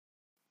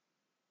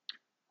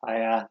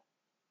Hi,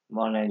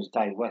 my name's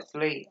Dave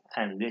Wesley,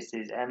 and this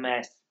is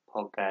MS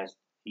Podcast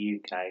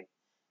UK.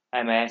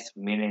 MS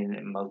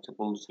meaning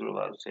multiple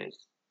sclerosis.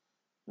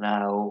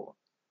 Now,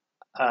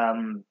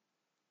 um,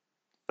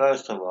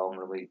 first of all, I'm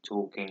going to be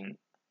talking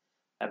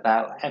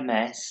about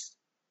MS.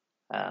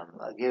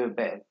 I'll give a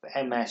bit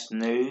of MS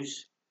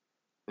news,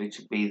 which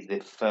will be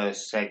the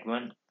first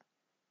segment.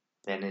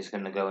 Then it's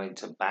going to go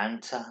into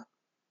banter,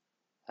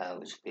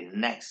 which will be the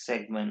next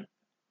segment,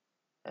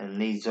 and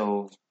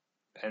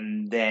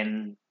and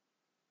then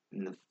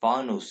in the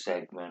final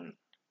segment,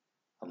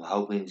 I'm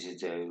hoping to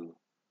do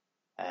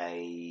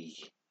a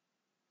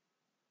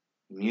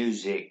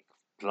music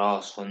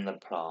blast from the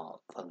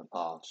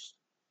past.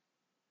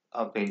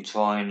 I've been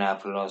trying now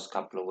for the last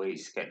couple of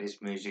weeks to get this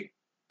music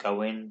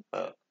going,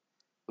 but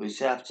we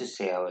just have to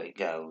see how it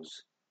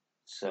goes.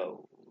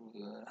 So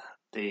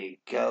there you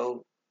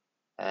go,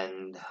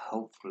 and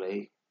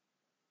hopefully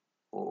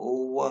it'll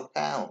all work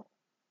out.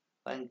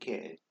 Thank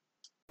you.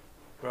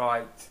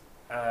 Right,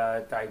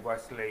 Dave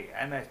Wesley,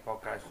 MS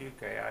Podcast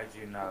UK, as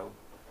you know,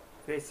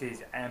 this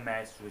is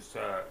MS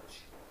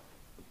Research.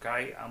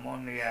 Okay, I'm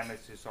on the MS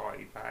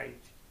Society page.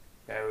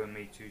 Bear with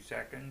me 2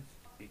 seconds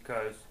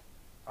because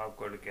I've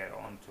got to get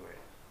onto it.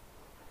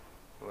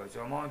 Right,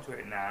 so I'm onto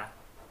it now,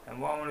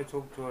 and what I want to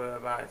talk to you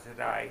about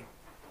today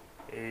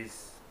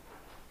is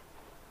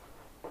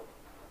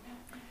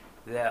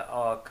there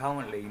are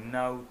currently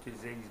no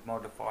disease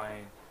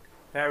modifying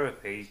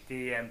therapies,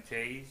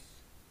 DMTs,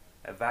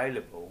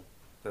 available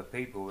for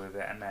people with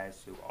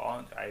MS who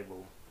aren't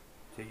able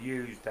to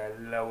use their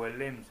lower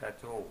limbs at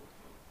all,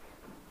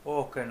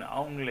 or can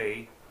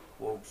only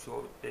walk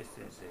short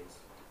distances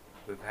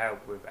with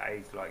help with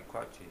aids like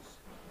crutches.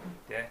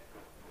 Yeah.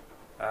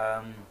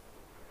 Um,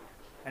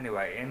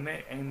 anyway,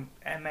 in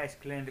MS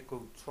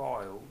clinical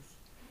trials,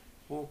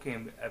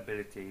 walking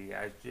ability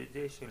has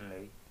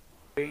traditionally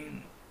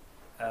been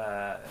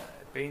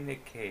been the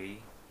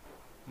key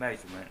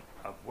measurement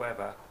of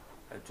whether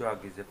a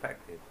drug is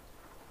effective.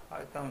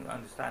 I don't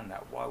understand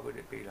that. Why would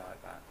it be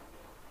like that?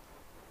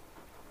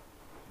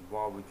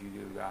 Why would you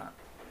do that?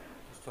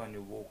 Just on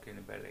your walking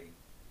ability.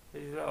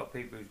 There's a lot of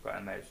people who've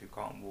got MS who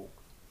can't walk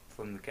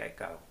from the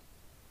get-go.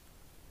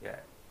 Yeah.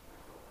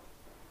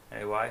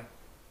 Anyway,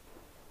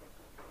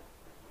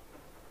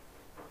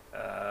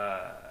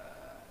 uh,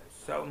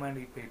 so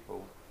many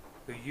people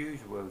who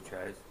use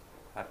wheelchairs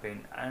have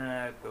been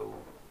unable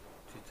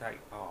to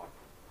take part,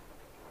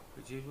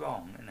 which is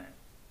wrong, isn't it?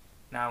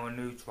 Now a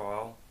new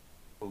trial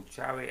called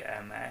Chariot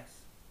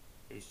MS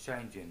is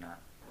changing that,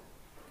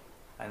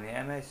 and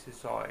the MS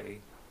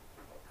Society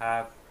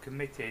have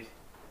committed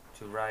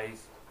to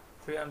raise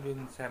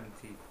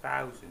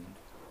 370,000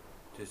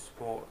 to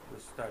support the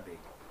study.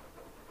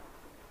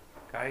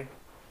 Okay?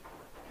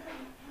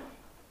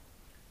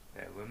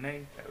 Bear with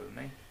me.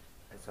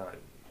 So,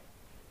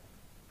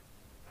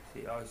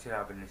 see, I should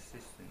have an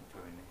assistant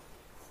doing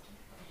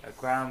this. A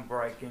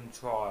groundbreaking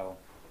trial.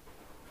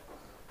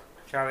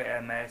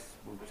 Chariot MS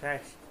will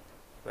test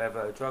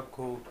whether a drug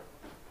called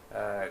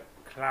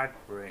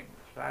cladribine,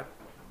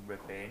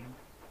 CLADRIBINE,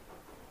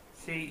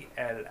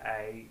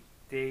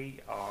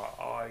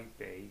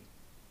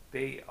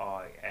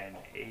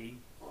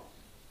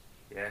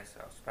 yes,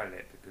 I'll spell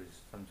it because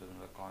sometimes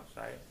I can't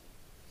say it,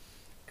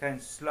 can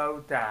slow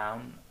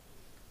down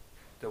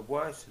the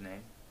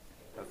worsening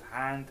of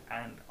hand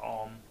and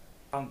arm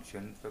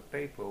function for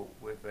people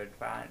with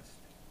advanced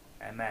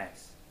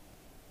MS.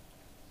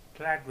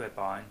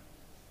 Cladribine,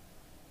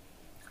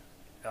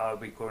 I'll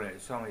be calling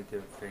it so many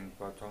different things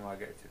by the time I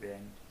get to the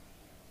end.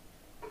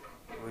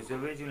 It was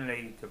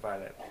originally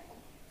developed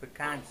for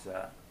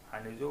cancer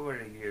and is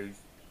already used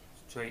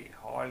to treat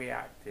highly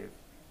active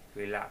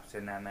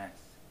relapsing MS.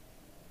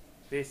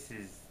 This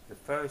is the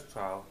first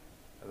trial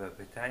of a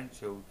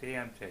potential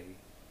DMT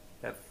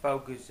that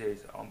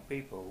focuses on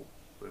people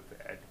with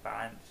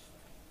advanced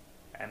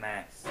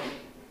MS,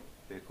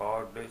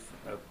 regardless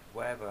of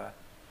whether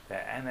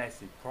their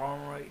MS is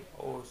primary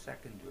or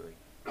secondary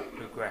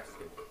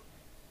progressive.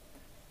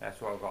 That's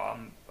what I got.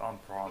 I'm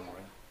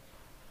primary.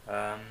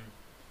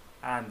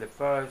 And the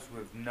first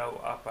with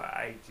no upper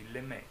age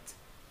limit.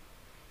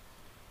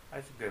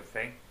 That's a good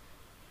thing.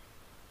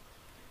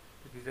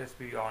 Because let's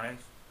be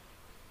honest,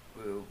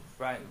 we've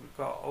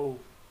got all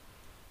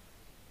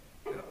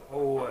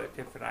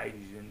different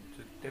ages and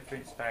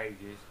different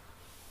stages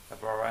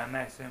of our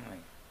MS, haven't we?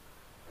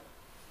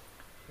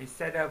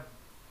 Instead of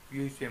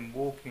using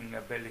walking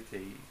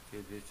ability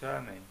to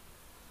determine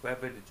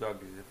whether the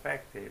drug is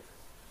effective,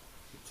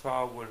 the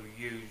trial will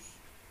use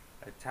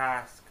a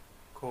task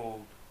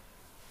called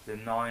the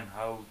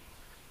 9-hole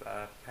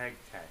peg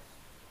test.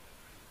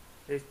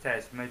 This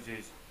test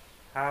measures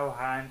how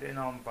hand and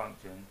arm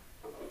function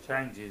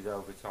changes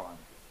over time.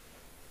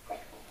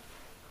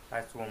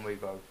 That's the one we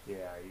got,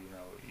 yeah,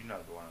 you know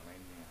the one I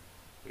mean, yeah.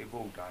 We've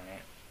all done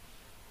it.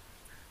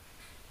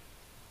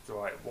 So,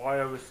 right, why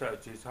are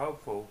researchers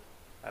hopeful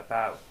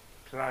about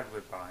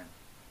cladribine?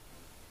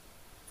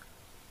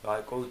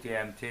 Like all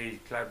DMTs,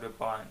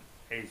 cladribine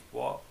is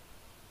what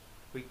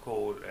we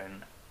call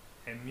an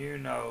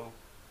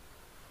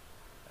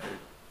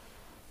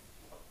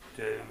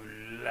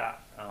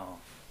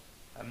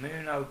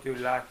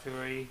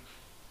immunodulatory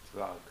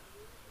drug.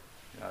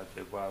 I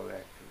did well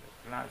there.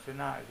 Pronouncing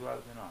that as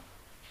well tonight.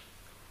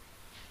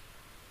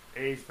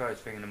 It is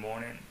first thing in the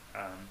morning.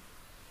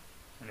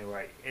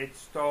 Anyway, it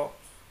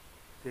stops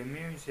the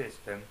immune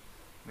system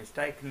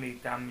mistakenly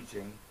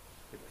damaging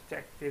the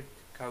protective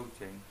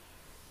coating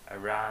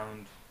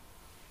around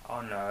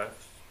our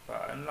nerves,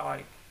 but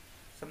unlike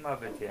some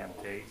other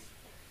DMTs,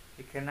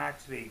 it can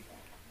actually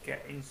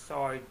get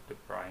inside the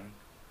brain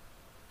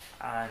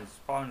and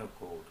spinal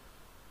cord.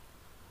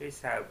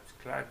 This helps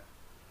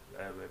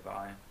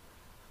cladribine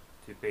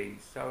to be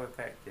so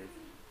effective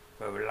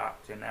for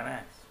relapsing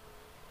MS.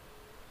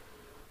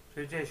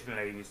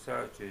 Traditionally,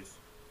 researchers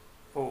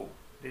thought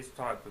this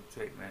type of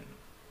treatment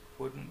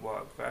wouldn't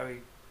work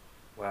very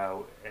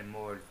well in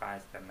more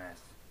advanced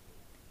MS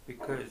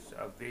because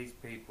of these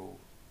people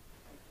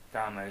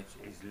damage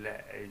is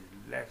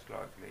less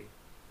likely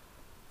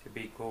to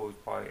be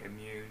caused by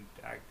immune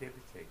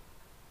activity.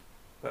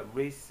 But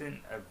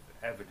recent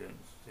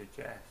evidence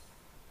suggests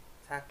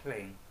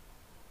tackling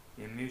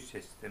the immune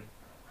system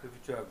with a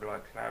drug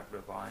like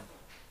cladribine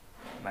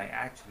may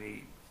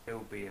actually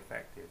still be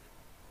effective.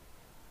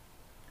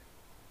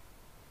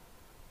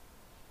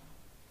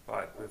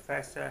 By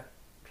Professor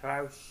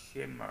Klaus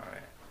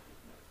Schimmer.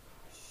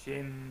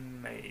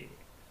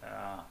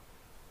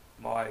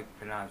 My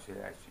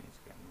pronunciation is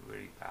getting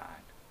really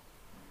bad.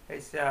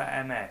 It's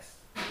MS.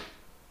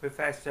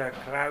 Professor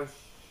Klaus,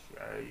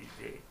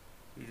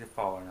 he's a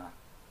foreigner,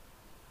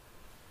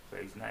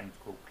 but his name's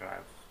called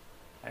Klaus.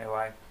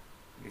 Anyway,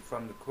 he's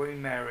from the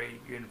Queen Mary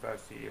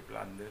University of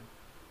London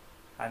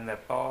and the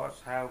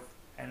Barts Health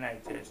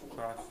NHS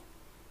Trust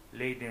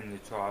leading the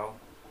trial.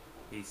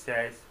 He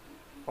says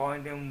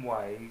finding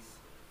ways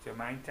to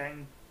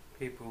maintain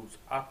people's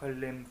upper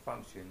limb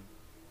function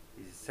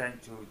is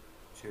essential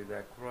to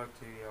their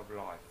quality of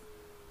life,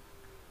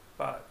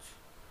 but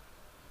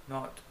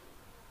not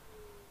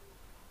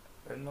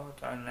an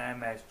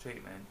MS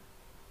treatment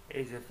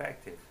is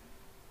effective.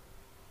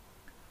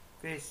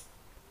 This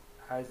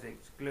has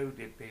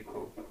excluded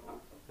people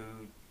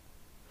who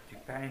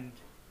depend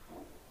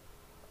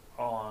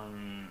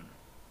on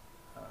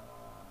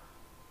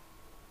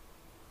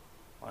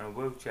a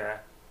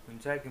wheelchair from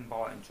taking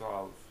part in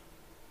trials,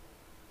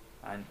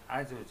 and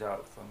as a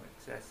result from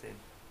accessing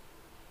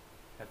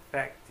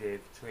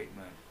effective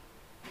treatment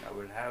that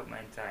will help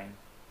maintain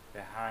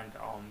their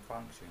hand-arm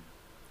function.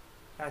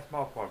 That's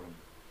my problem,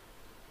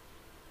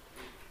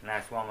 and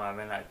that's why I'm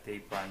having that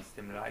deep brain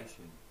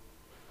stimulation.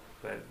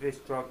 But if this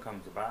drug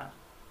comes about,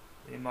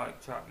 they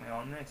might chuck me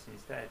on this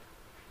instead.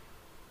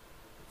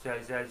 So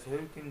it says,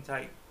 who can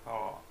take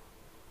part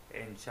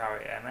in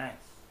Chariot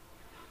MS?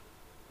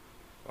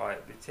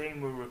 Right, the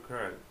team will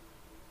recruit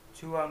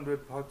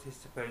 200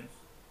 participants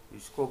who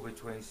score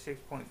between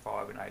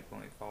 6.5 and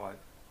 8.5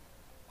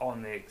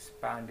 on the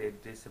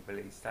Expanded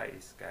Disability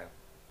Status Scale,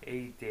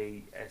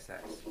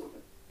 EDSS.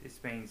 This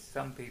means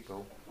some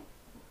people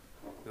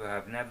who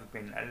have never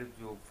been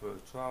eligible for a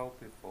trial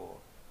before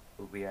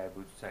will be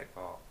able to take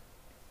part.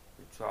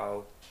 The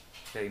trial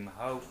team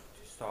hope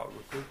to start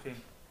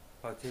recruiting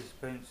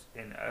participants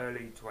in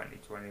early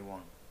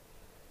 2021.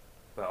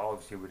 But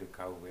obviously with the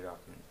COVID, I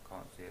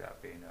can't see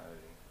that being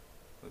early,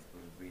 which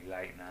would be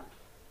late now.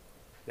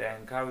 They're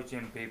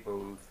encouraging people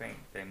who think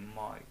they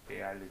might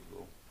be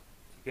eligible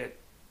to get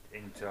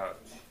in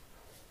touch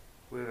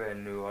with a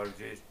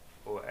neurologist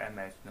or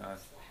MS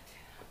nurse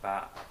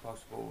about a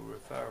possible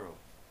referral,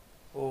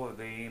 or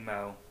to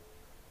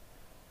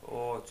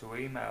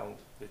email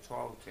the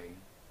trial team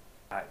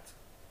at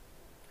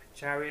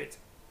chariot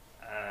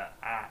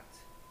at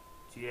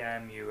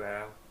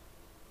gmul.ac.uk.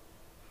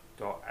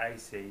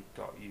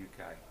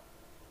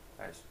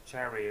 That's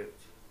chariot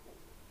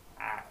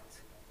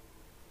at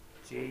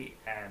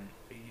gmul.ac.uk.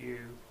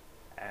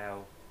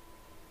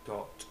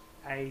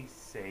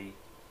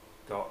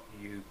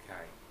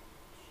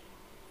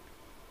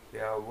 They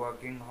are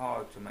working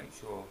hard to make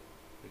sure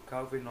the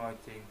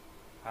COVID-19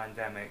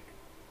 pandemic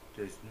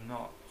does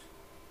not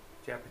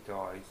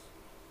jeopardize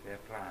their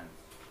plans,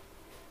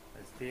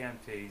 as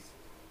DMTs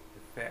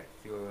affect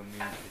your immune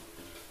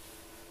system.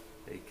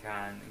 They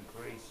can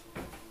increase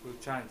your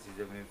chances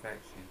of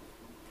infection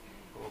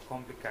or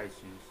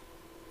complications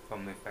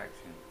from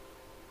infection.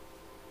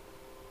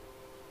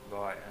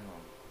 Right, hang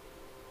on,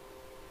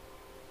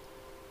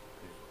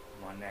 because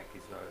my neck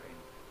is hurting.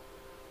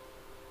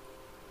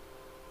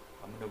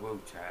 I'm in a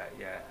wheelchair,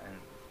 yeah, and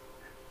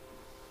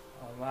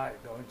I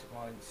might go into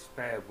my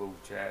spare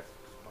wheelchair,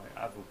 because my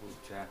other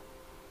wheelchair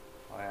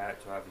I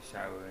had to have a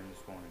shower in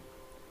this morning.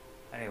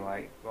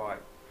 Anyway,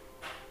 right.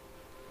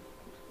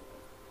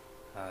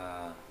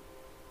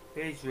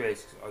 These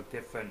risks are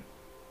different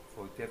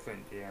for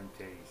different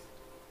DMTs,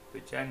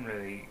 but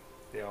generally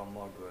they are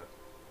moderate.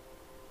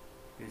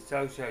 The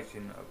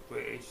Association of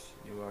British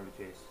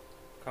Neurologists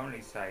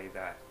currently say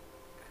that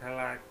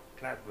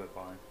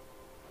cladribine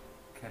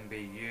can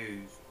be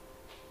used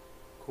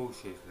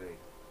cautiously.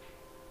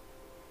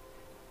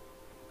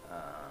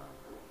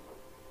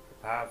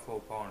 powerful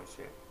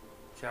partnership.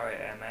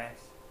 Charity MS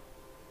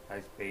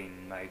has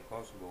been made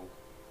possible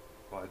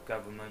by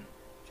government,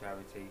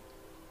 charity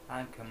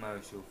and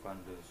commercial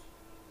funders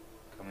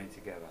coming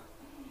together.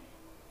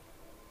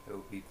 It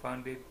will be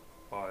funded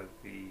by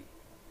the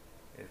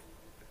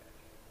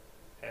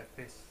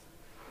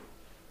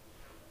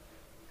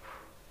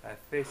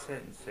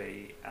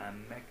Efficiency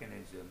and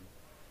Mechanism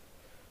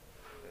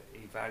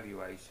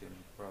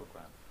Evaluation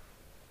Program,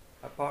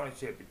 a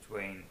partnership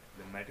between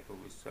the Medical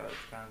Research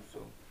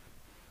Council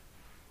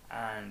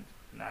and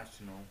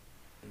National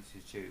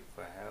Institute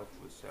for Health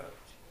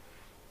Research.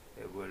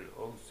 It will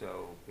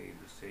also be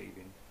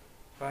receiving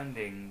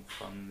funding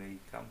from the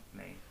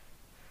company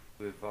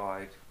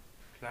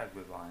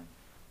Cladribine,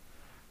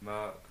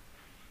 Merck,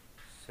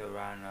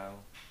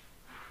 Serrano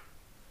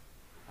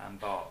and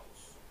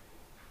Barts.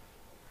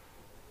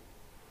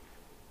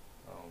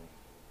 Oh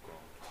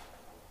God.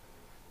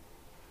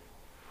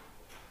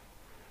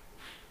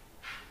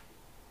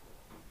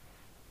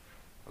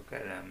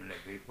 Okay then, a minute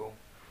people.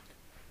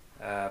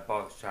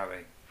 Barts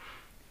Charity.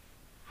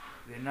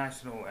 The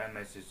National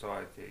MS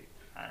Society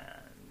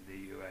and the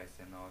US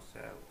and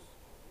ourselves.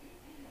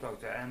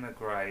 Dr. Emma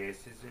Gray,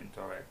 Assistant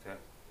Director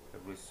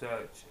of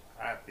Research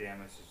at the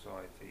MS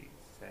Society,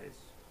 says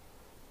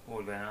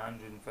more than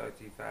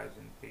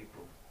 130,000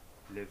 people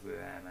live with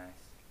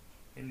MS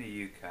in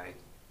the UK,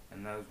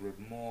 and those with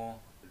more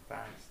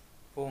advanced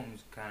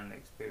forms can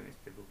experience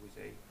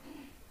difficulty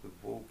with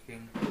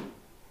walking,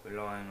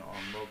 relying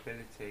on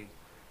mobility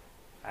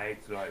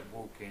aids like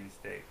walking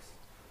sticks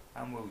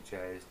and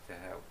wheelchairs to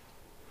help.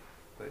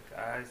 But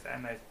as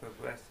MS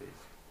progresses,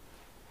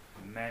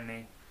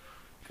 many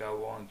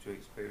go on to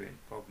experience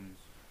problems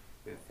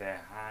with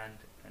their hand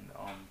and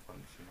arm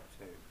function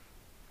too,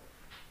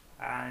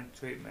 and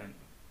treatment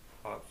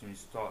options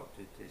start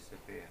to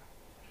disappear.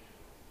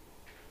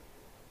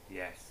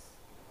 Yes,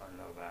 I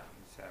know that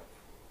myself.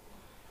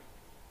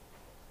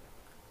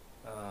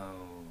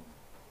 Oh.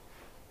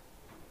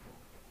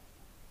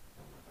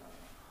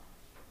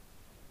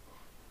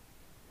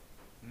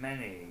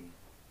 Many.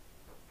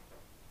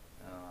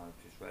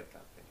 I've just read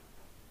that bit.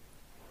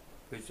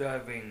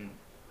 Preserving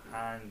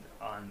hand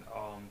and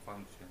arm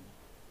function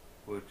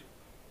would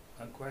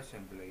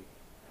unquestionably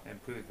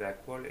improve their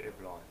quality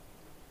of life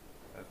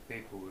of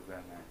people with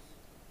MS,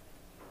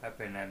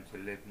 helping them to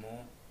live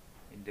more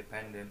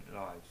independent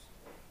lives.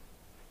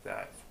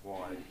 That's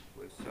why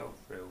we're so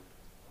thrilled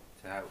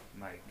to help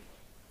make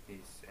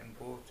this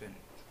important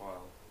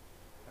trial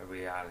a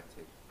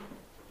reality.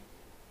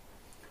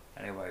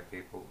 Anyway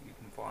people, you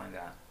can find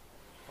that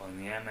on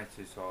the MS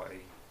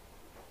Society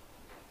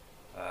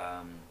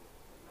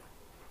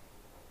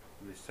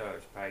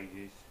research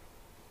pages.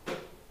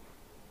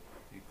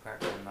 You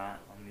crack on that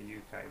on the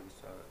UK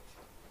research.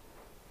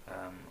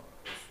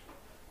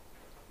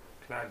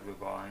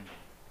 Cladribine,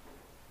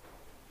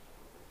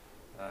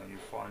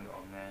 you'll find it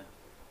on there.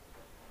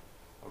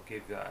 I'll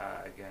give that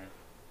out again.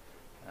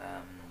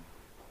 And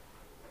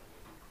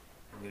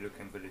you're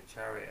looking for the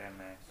Charity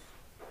MS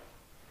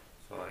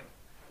site.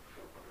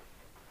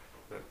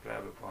 But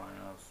Cladribine,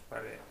 I'll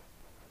spell it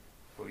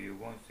for you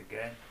once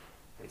again.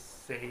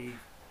 It's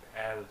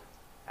Cladribine,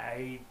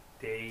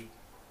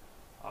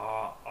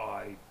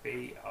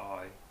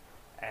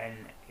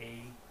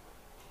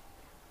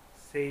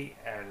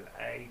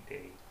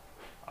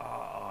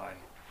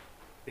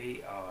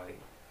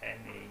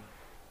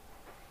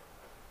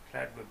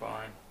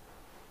 Cladribine,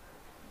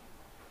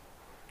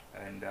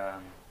 and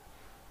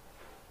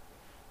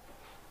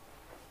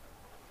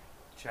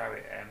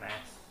Charity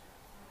MS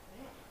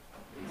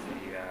is the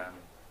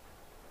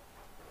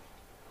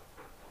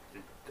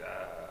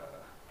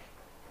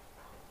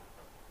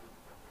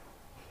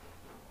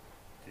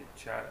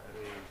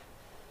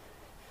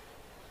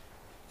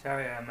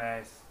Charity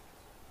MS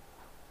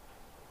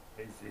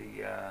is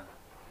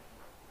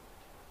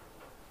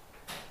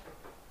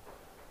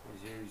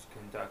who's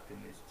conducting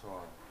this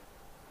trial.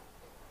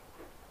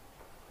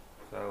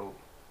 So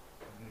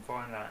you can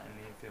find that in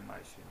the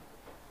information.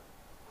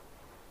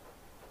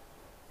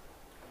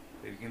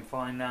 If you can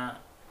find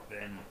that,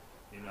 then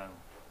you know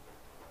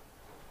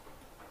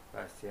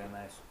that's the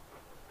MS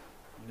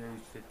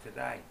news for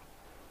today.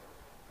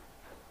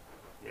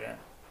 Yeah,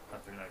 I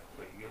think that's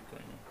pretty good,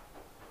 don't you?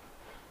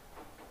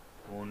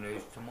 More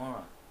news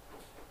tomorrow,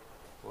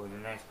 or the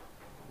next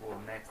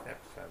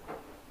episode.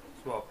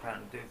 That's what I plan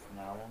to do from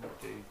now on.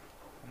 Do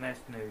MS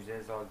news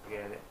as I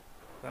get it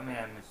from the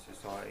MS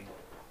Society.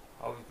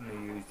 I was going to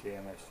use the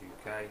MS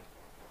UK,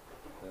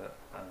 but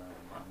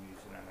I'm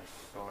using MS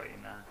Society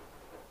now.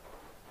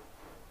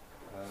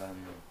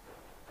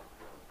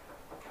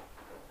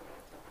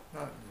 No,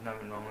 there's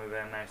nothing wrong with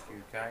MS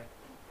UK.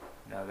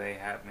 No, they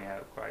help me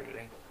out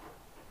greatly.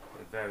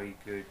 A very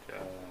good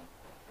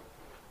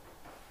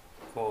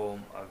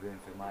form of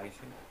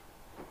information.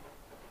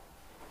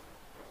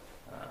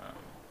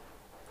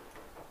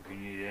 If you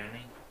need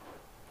any,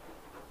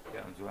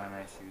 get onto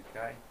MS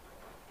UK.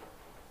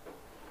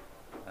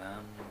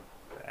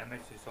 The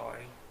MS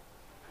Society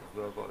is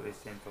where I got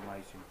this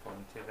information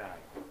from today.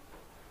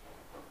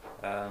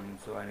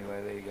 So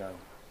anyway, there you go.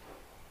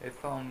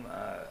 If I'm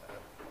a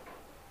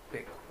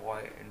bit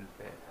quiet and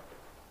a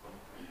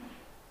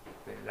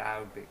bit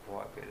loud, bit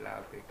quiet, bit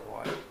loud, bit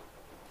quiet, it's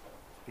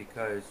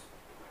because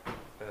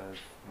of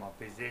my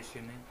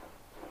positioning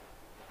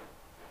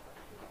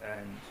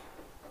and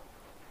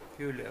a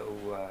few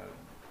little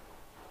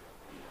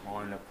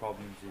minor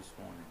problems this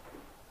morning.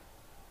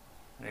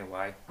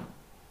 Anyway,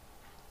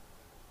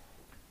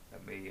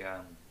 let me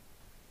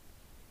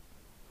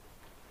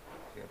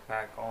get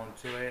back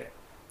onto it.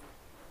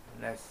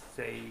 Let's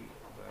see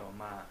where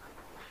I'm at.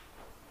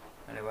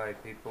 Anyway,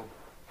 people,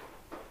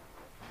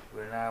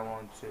 we're now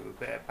on to a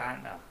bit of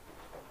banter.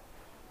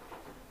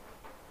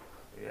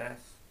 Yes,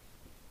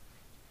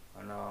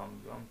 and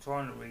I'm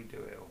trying to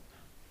redo it all.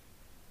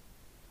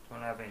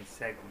 Trying to have it in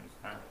segments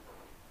now.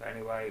 But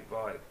anyway,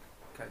 right,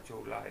 catch you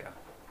all later.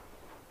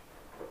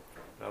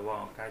 But I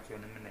won't catch you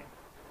in a minute.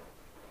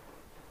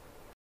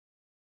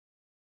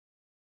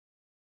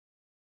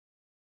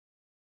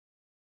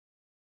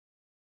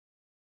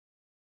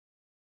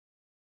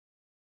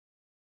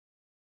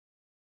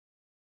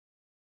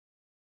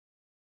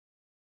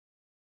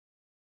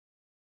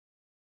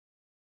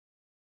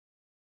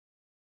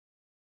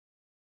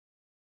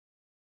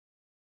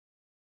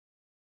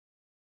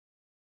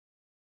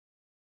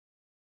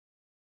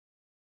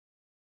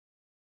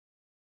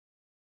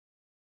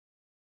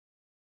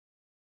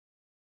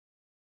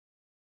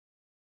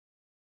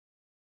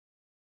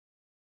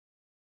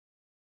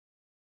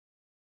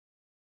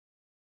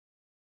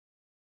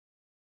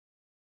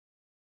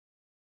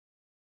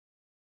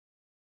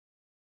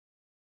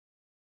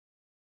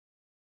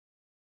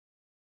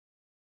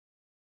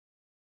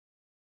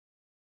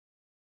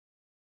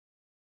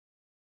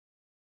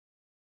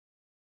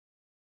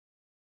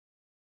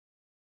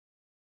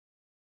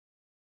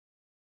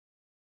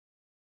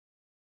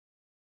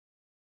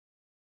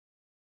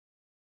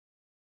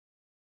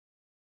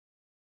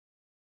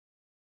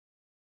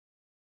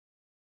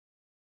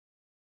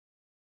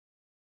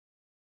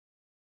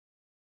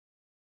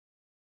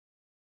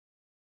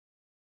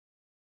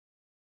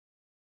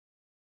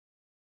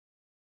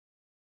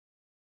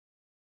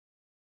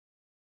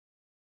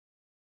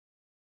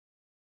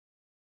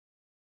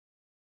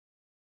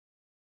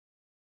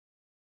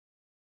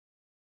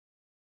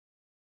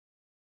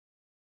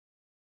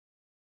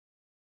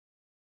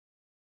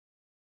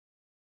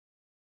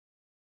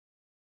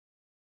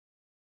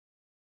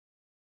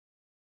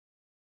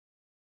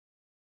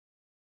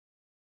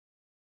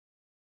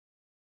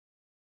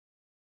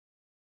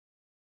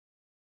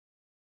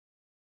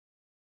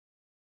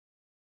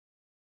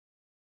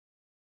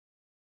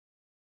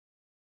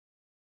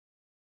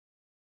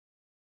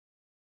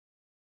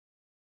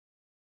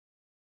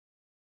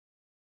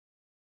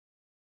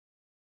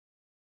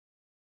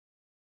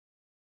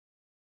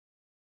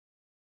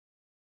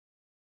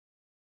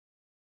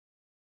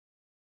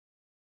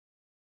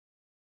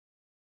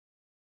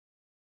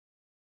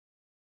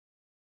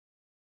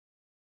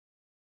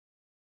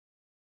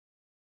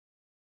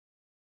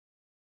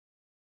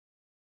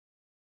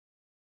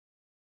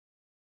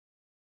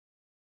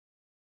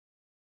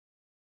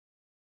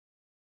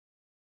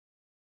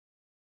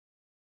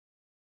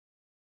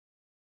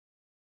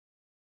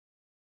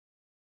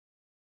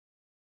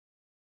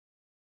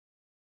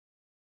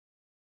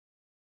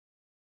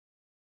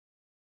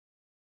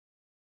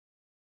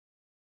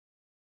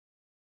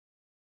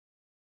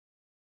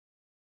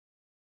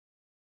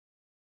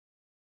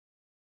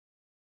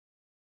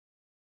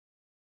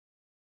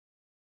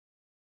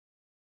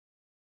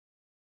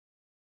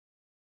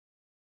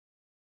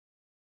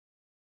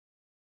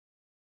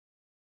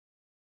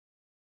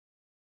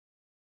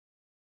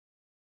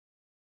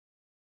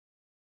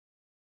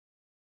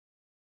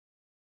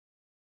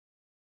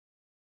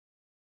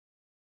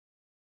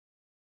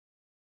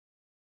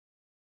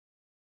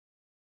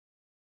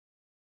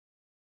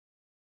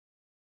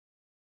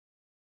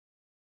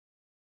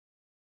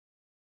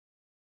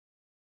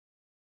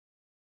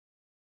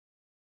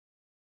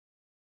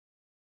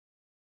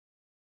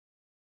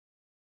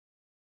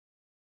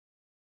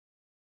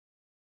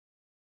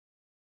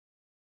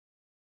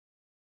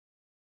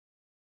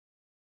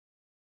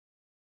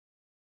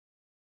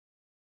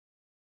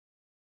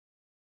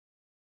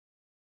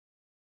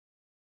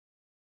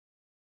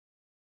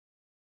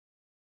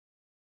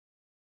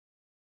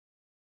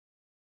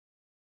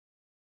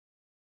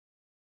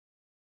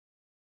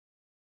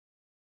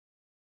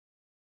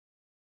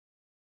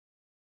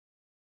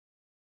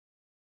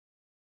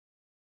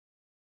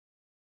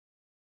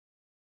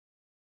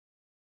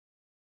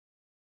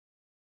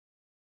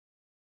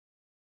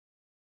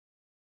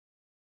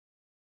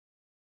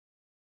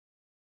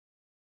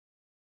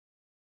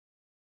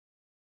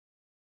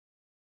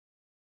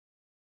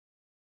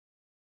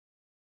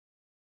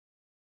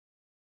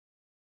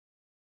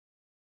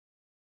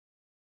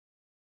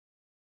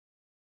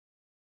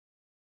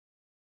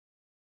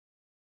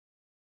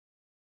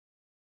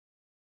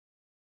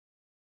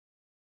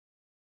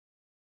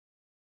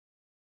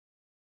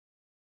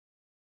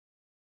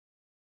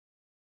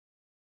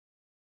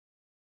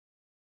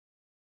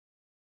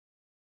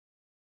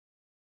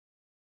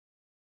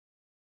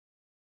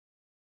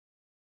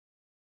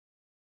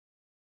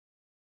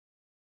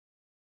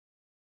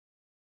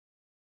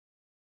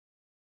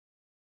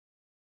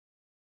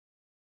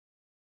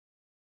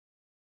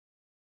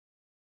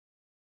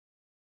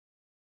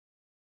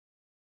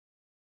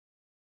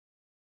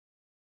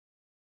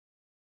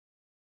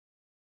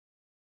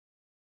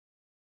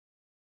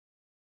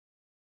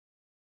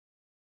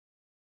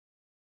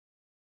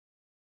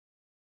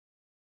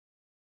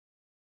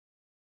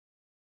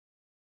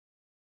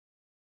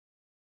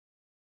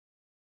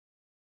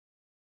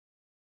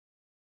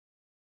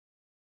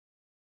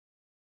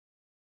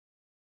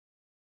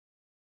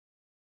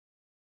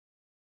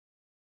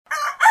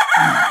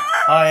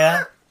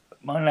 Hiya,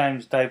 my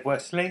name's Dave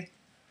Wesley,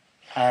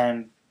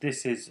 and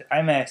this is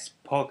MS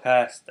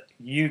Podcast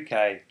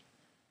UK.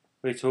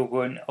 We're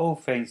talking all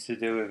things to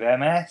do with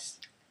MS,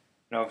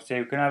 and obviously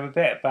we can have a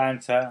bit of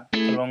banter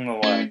along the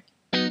way.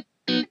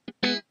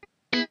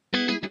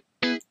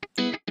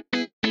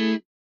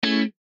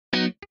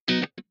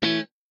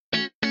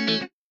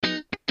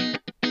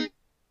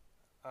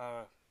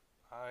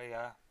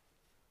 Hiya.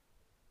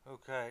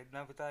 Okay,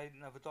 another day,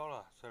 another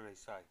dollar, so they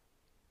say.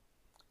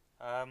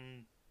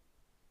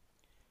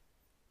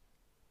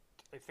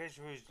 If this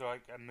was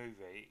like a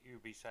movie,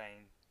 you'd be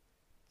saying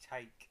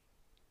take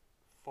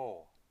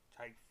 4,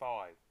 take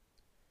 5,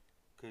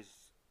 because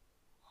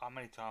how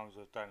many times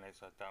I've done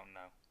this, I don't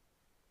know.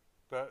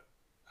 But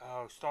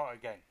I'll start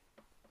again.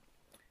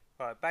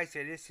 Right,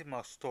 basically, this is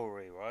my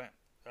story, right?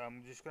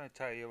 I'm just going to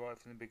tell you right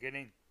from the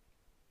beginning.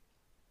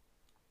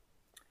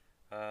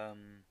 I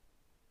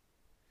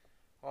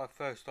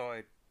first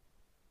started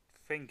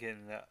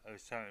thinking that there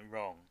was something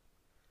wrong.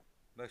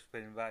 Must have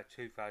been about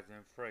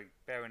 2003.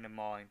 Bearing in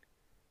mind,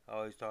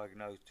 I was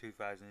diagnosed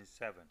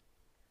 2007.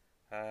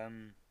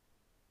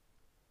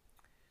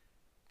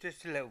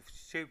 Just little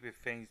stupid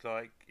things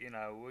like,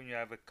 when you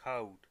have a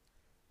cold,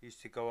 it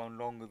used to go on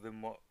longer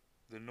than what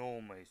the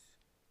norm is.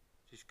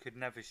 Just could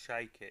never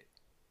shake it.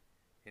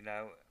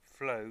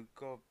 Flu,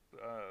 God,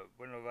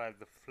 when I've had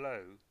the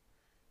flu,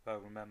 if I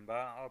remember,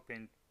 I've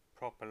been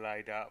proper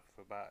laid up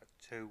for about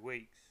 2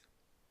 weeks.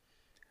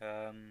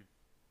 So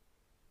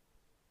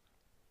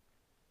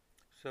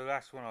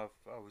that's when I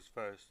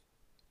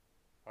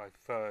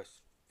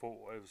first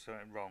thought there was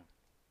something wrong.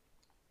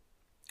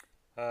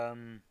 I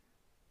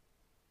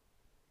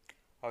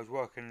was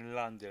working in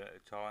London at the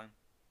time.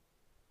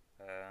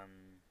 I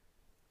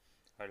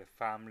had a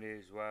family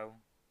as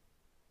well,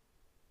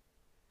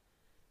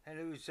 and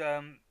it was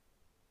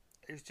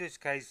just a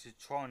case of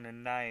trying to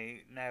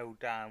nail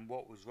down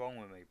what was wrong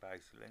with me,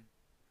 basically,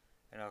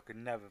 and I could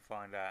never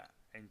find out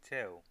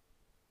until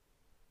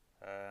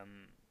I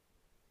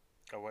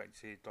went to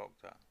see a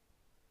doctor.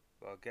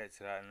 But I'll get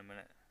to that in a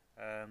minute.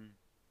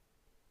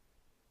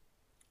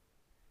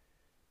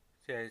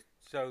 Yeah,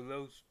 so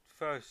those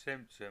first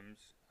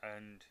symptoms,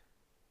 and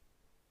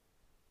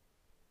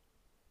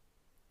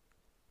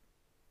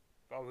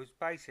I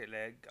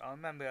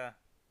remember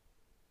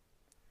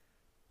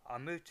I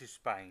moved to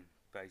Spain.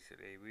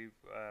 Basically,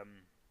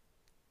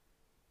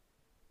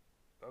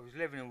 I was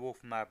living in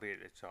Waltham Abbey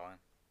at the time,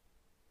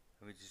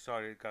 and we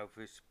decided to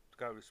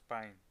go to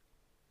Spain.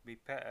 My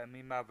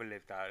mother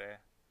lived out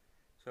there,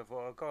 so I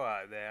thought I'd go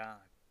out there,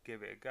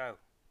 give it a go.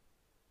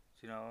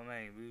 Do you know what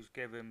I mean? We was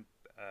given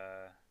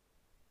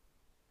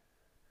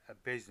a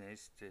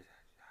business to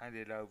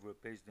handed over a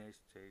business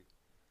to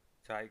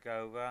take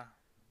over.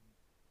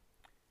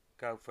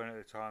 Girlfriend at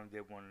the time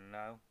didn't want to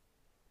know,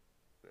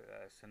 but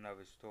that's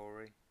another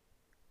story.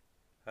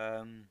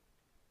 Then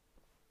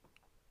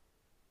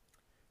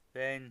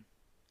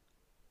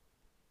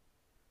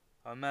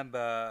I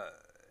remember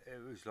it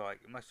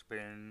must have been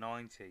in the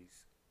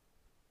 90s,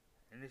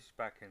 and this is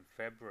back in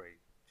February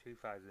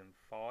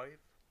 2005,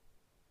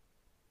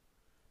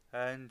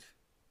 and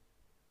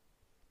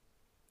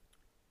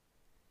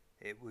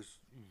it was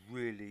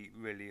really,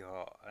 really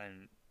hot,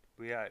 and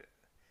we had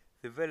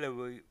the villa,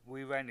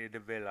 we rented a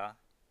villa,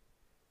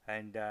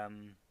 and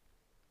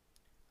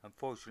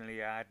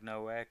unfortunately I had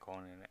no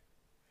aircon in it,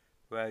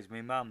 whereas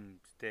my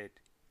mum's did.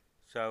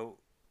 So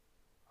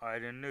I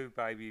had a new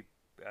baby.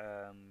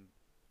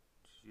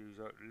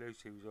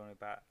 Lucy was on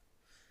about, I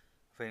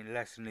think,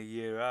 less than a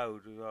year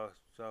old.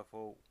 So I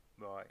thought,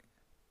 right,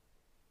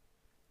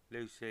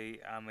 Lucy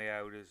and my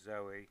eldest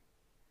Zoe,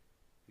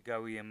 you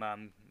go with your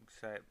mum,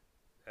 except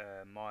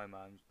my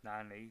mum's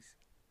nannies,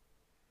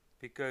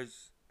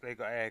 because they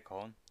got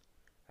aircon,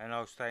 and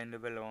I'll stay in the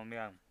villa on my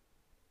own,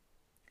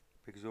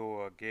 because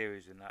all our gear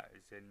is and that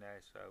is in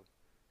there. So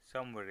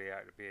somebody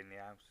had to be in the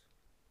house,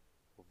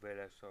 or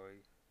villa,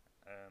 sorry.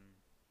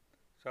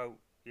 So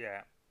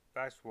yeah,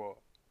 that's what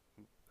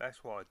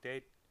I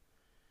did.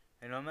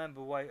 And I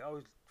remember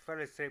fell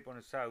asleep on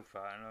the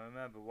sofa, and I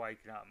remember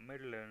waking up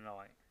middle of the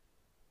night,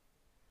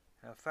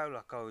 and I felt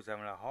like I was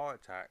having a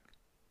heart attack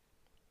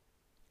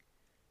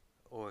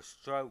or a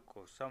stroke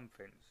or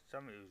something.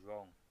 Something was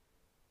wrong.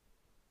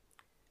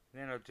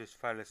 And then I just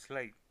fell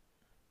asleep.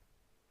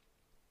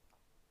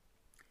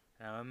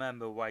 And I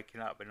remember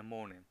waking up in the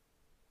morning,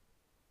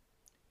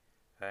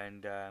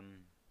 and I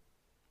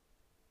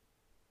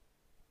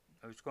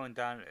was going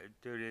down to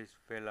do this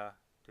villa,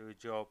 do a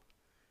job,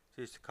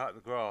 just to cut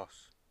the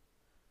grass,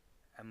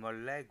 and my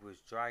leg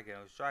was dragging.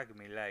 I was dragging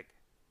my leg.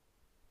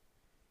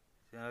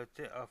 So I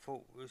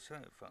thought,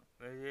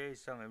 there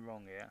is something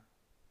wrong here.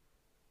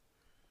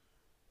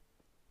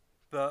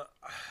 But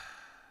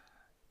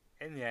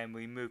in the end,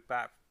 we moved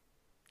back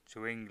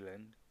to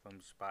England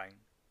from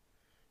Spain,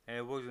 and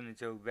it wasn't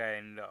until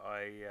then that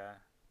I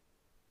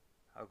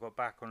got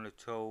back on the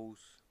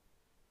tools,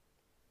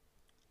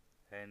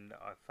 and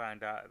I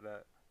found out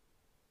that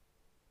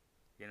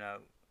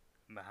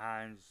my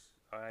hands,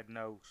 I had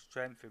no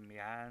strength in my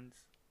hands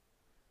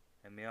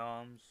and my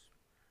arms.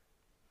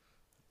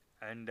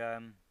 And I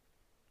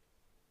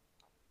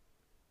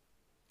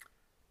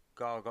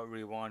got to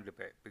rewind a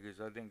bit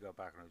because I didn't go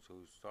back on the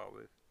tools to start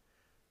with.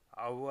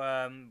 I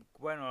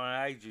went on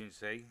an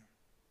agency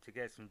to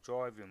get some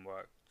driving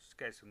work, just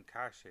get some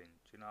cash in.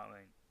 Do you know what I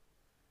mean?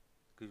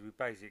 Because we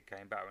basically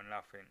came back with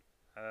nothing.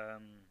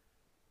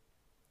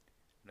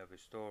 Another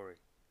story.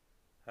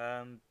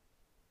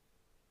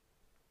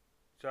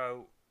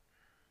 So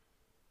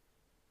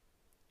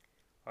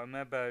I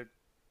remember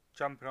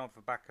jumping off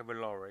the back of a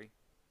lorry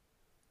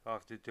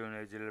after doing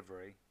a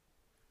delivery,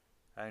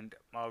 and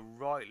my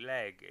right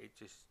leg, it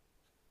just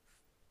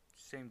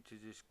seemed to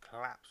just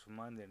collapse from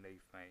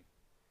underneath me.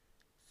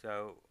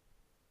 So,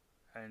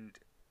 and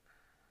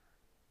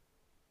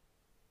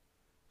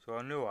so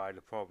I knew I had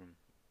a problem.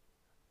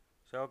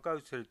 So I go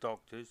to the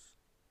doctors.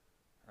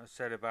 I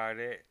said about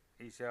it.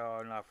 He said,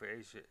 "Oh, nothing.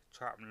 It's a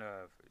trapped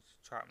nerve. It's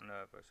a trapped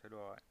nerve." I said,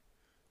 "All right,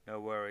 no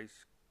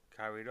worries."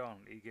 Carried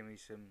on. He gave me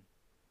some.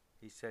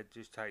 He said,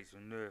 "Just take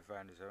some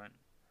Nurofen or something."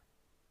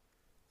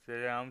 So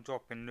then I'm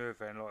dropping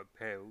Nurofen like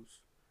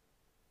pills.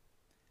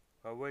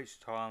 By which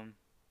time,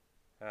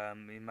 my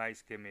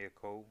mates give me a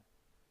call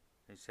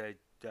and said,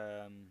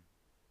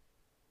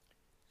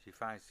 she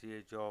fancy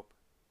a job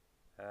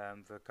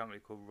for a company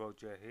called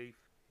Roger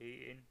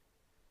Heating.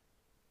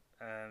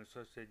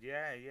 So I said,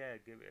 yeah,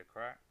 give it a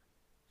crack.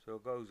 So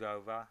it goes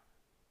over.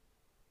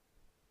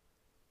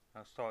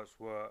 I starts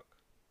work.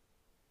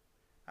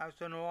 I was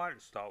doing alright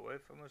to start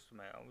with, I must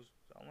admit. I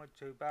wasn't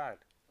too bad.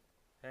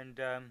 And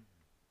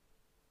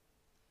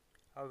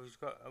I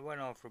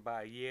went on for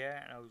about a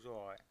year and I was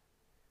alright.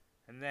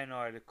 And then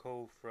I had a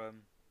call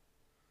from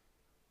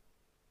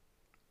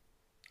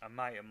a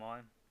mate of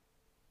mine.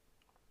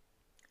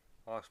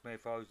 Asked me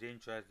if I was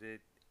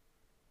interested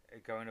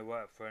in going to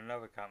work for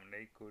another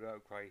company called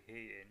Oakray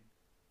Heating.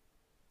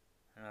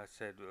 And I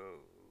said,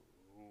 well,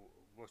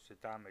 what's the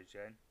damage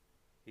then?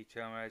 He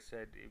turned around and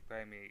said he'll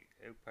pay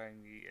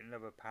me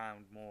another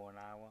 £1 more an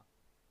hour.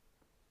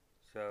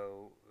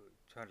 So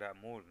it turned out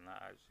more than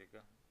that actually.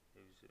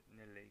 It was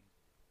nearly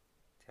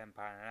 £10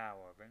 an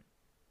hour, I think.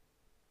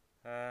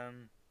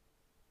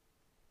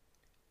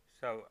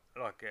 So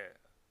like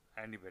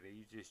anybody,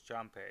 you just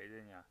jump at it,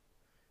 didn't you?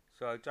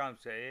 So I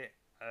jumped at it.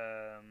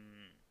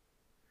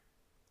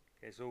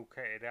 Gets all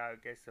kitted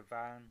out, gets the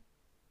van,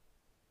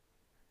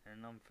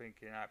 and I'm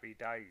thinking happy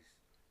days.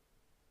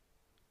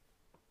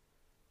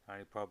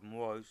 Only problem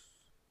was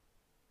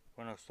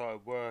when I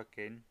started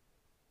working,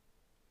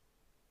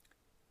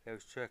 they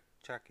was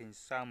chucking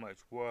so much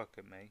work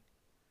at me.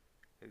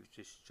 It was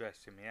just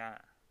stressing me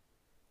out.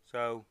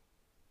 So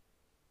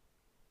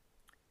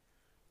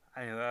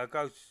anyway, I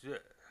go to,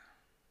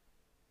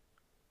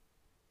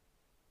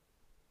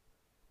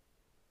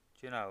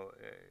 you know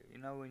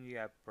when you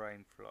have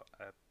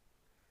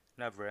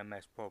another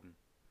MS problem,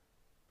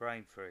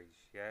 brain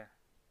freeze, yeah.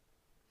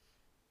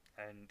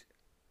 And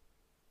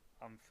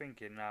I'm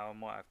thinking now I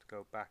might have to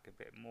go back a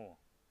bit more.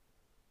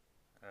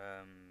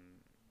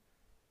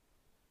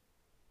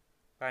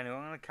 But anyway,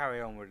 I'm going to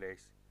carry on with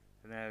this,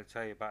 and then I'll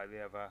tell you about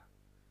the other.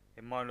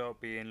 It might not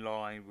be in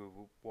line with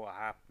what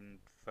happened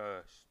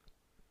first,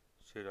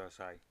 should I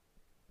say.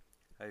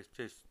 It's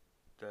just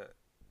that,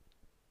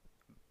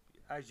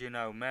 as you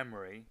know,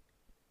 memory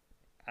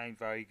ain't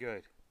very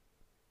good.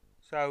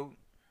 So,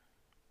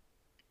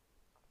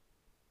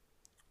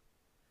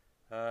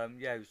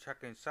 he was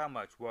chucking so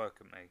much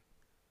work at me.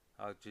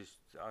 I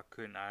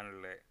couldn't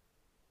handle it.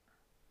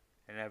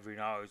 And every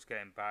night I was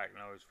getting back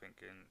and I was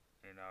thinking,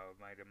 I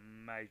made a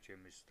major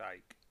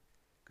mistake.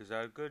 Because I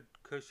had a good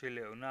cushy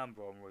little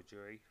number on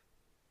Roger Heath.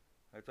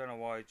 I don't know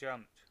why I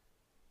jumped.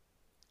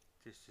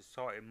 Just to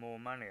sight more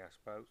money, I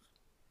suppose.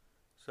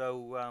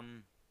 So,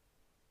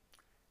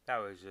 that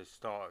was the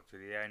start to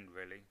the end,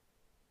 really.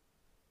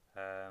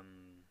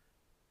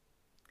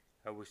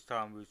 At which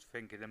time we was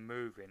thinking of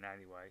moving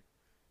anyway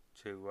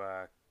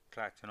to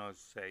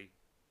Clacton-on-Sea.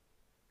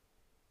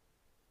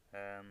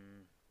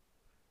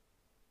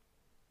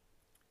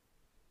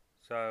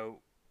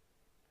 So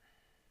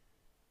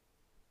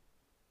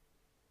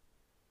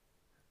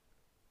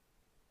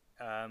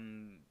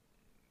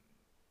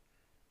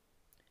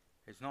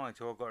it's not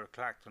until I got to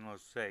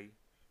Clacton-on-Sea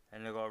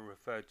and I got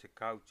referred to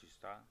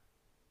Colchester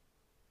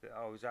that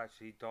I was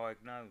actually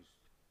diagnosed.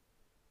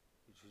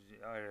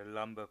 I had a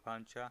lumbar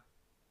puncture,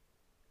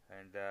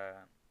 and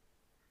that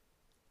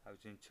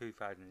was in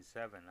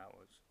 2007. That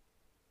was,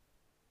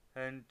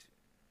 and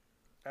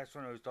that's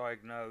when I was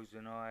diagnosed,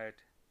 and I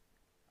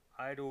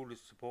had all the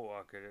support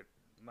I could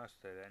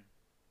muster then.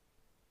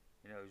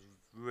 It was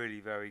really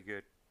very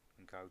good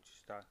in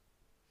Colchester,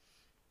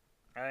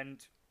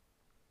 and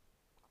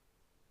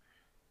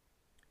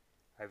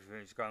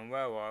everything's going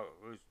well. I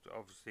was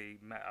obviously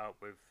met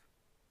up with,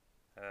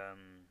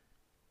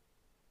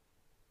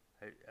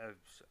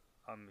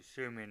 I'm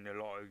assuming a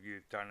lot of you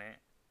have done it,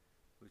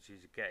 which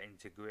is a Get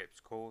Into Grips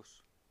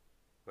course,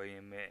 where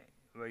you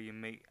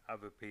meet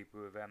other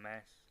people with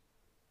MS.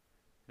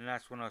 And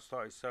that's when I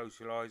started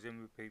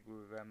socialising with people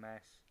with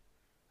MS.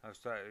 I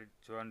started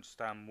to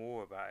understand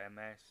more about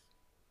MS.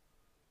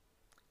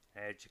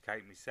 and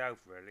educate myself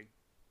really.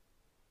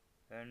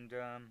 And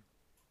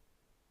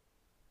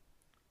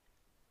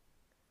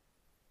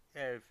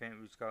everything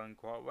was going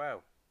quite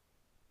well.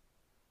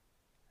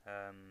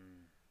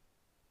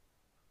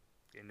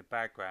 In the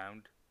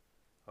background,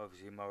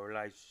 obviously my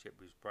relationship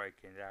was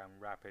breaking down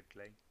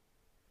rapidly.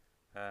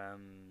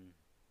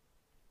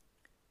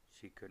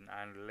 She couldn't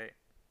handle it,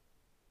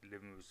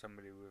 living with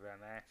somebody with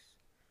MS,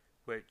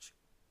 which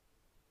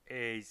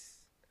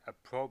is a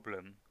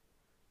problem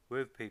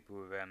with people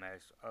with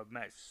MS. I've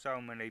met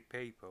so many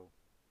people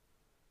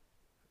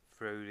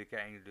through the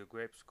Getting to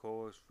Grips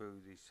course,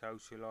 through the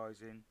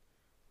socialising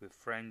with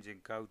friends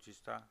in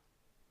Colchester,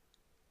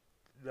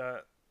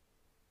 that,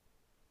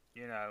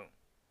 you know,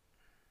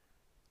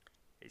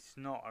 it's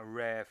not a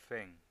rare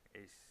thing.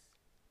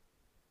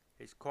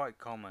 It's quite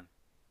common.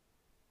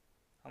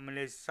 I mean,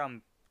 there's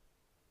some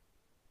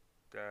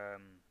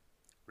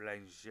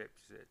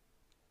relationships that,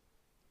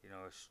 you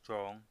know, are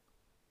strong,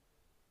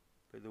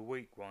 but the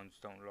weak ones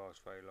don't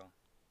last very long.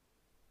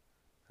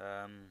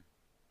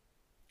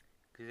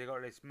 Because they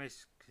got this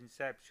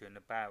misconception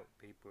about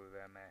people with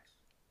MS.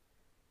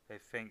 They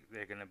think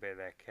they're going to be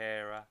their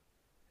carer.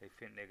 They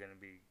think they're going to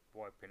be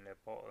wiping their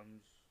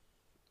bottoms.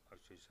 I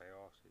should say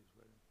arses,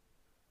 really,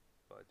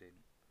 but I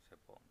didn't. I said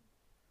bottom.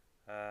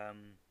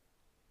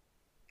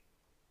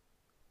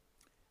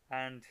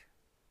 And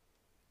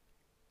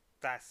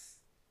that's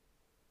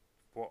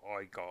what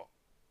I got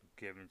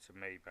given to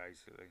me,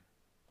 basically.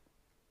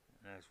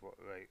 And that's what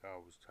I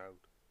was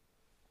told.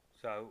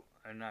 So,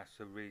 and that's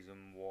the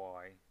reason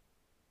why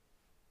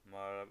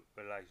my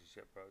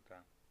relationship broke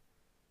down.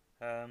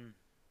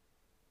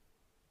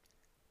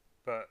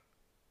 But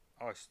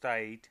I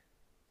stayed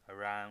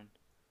around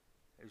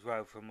as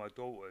well for my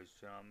daughters.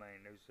 Do you know what I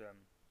mean?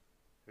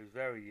 It was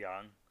very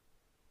young.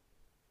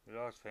 The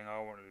last thing I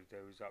wanted to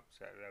do was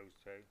upset those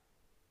two,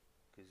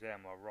 because they're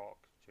my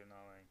rocks. Do you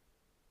know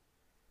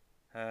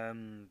what I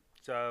mean?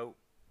 So,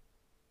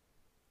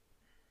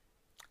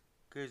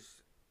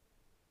 because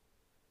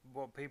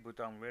what people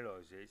don't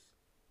realise is,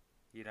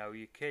 you know,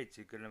 your kids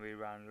are going to be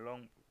around a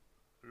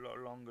lot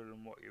longer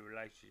than what your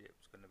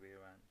relationship's going to be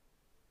around.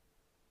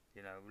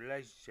 You know,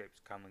 relationships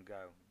come and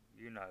go.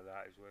 You know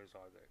that as well as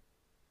I do.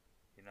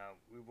 You know,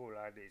 we've all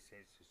had it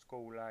since the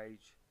school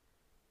age.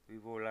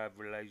 We've all had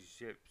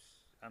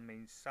relationships. I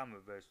mean, some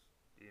of us,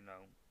 you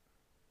know,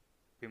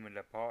 been with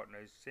their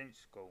partners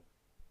since school.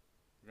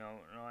 You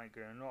know, and I ain't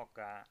going to knock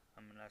that.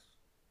 I mean, that's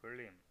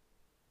brilliant.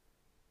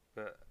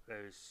 But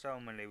there's so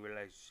many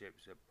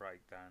relationships that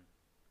break down.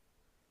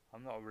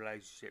 I'm not a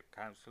relationship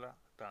counsellor.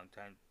 I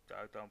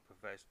don't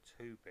profess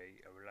to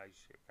be a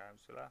relationship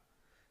counsellor.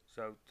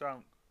 So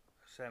don't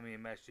send me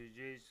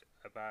messages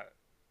about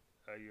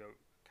your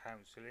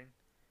counselling,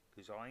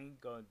 because I ain't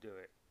going to do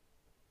it,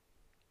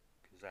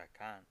 because I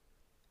can't.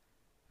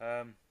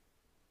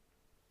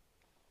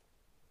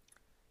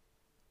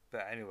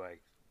 But anyway,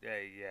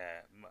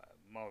 yeah,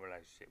 my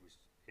relationship was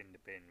in the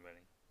bin,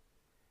 really.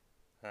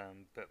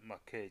 But my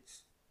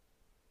kids,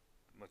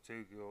 my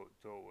two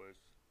daughters,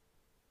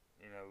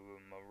 you know, were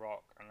my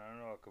rock, and I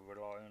know I could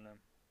rely on them.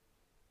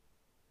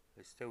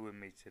 They're still with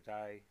me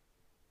today.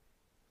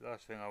 The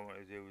last thing I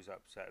wanted to do was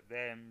upset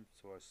them,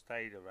 so I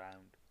stayed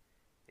around,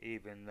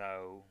 even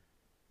though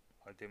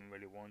I didn't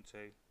really want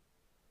to.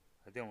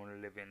 I didn't want to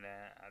live in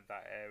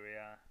that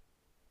area,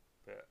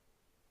 but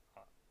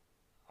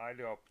I had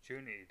the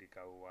opportunity to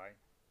go away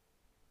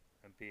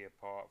and be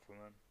apart from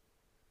them,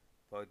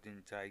 but I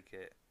didn't take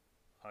it.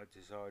 I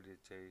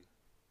decided to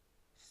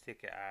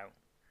stick it out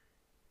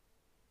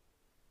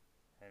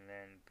and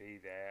then be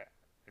there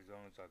as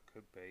long as I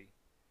could be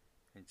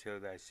until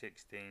they're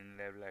 16,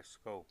 they've left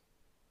school.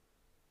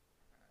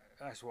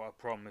 That's what I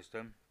promised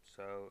them,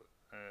 so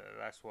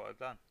that's what I've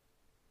done.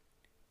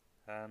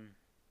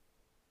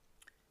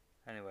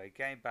 Anyway,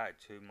 getting back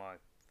to my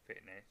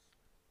fitness,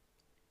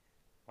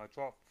 my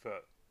dropped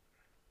foot.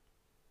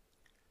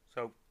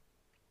 So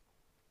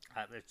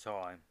at the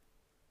time,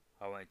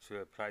 I went to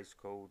a place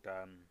called,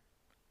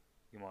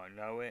 you might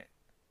know it,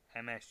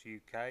 MS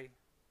UK.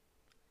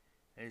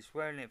 And it's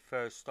when it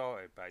first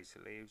started,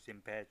 basically. It was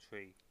in Pear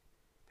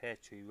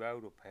Tree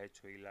Road or Pear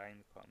Tree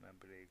Lane, I can't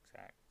remember the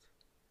exact,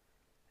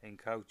 in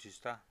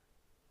Colchester.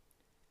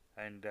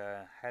 And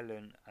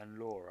Helen and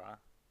Laura,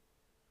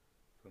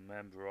 if I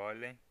remember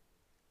rightly,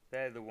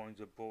 they're the ones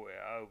that brought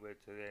it over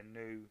to their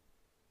new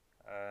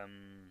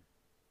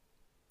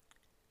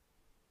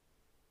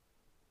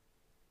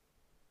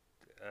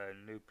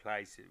new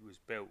place. It was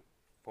built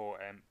for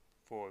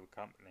the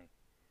company,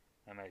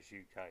 MS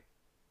UK.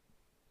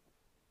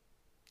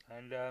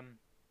 And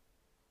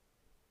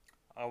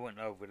I went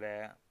over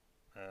there.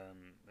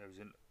 There was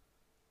an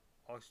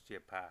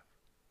osteopath.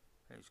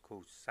 It was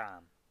called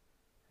Sam,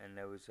 and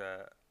there was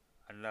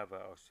another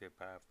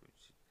osteopath.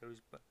 Which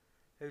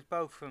it was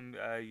both from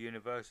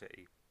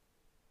university,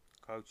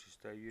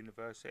 Colchester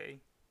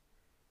University,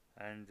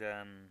 and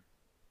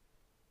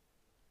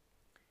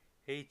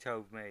he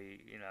told me,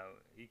 you know,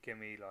 he gave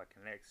me like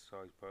an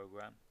exercise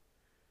program,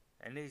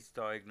 and his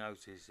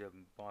diagnosis of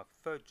my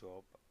foot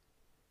job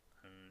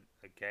and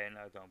Again,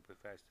 I don't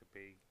profess to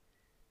be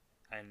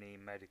any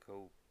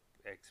medical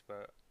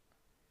expert,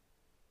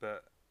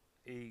 but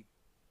he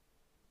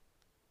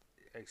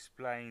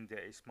explained that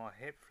it's my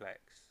hip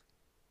flex,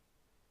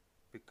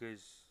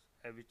 because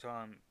every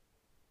time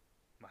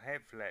my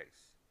hip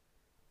flex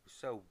was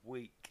so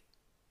weak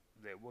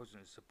that it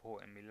wasn't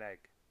supporting my leg.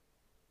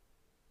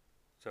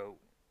 So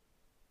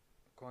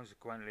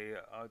consequently,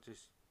 I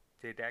just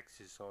did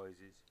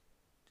exercises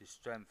to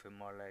strengthen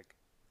my leg,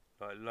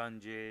 like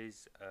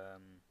lunges,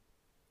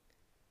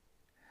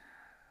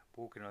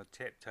 walking on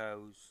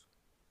tiptoes,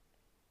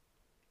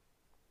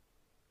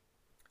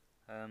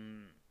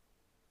 and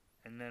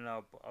then I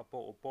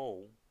bought a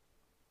ball,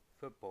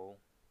 football.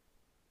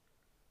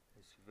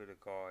 It's for the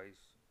guys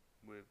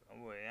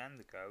and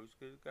the girls,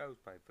 because the girls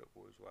play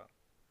football as well.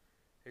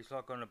 It's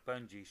like on a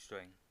bungee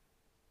string,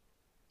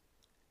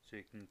 so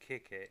you can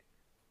kick it,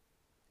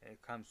 and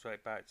it comes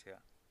straight back to you.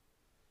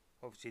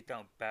 Obviously,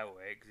 don't belt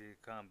it, because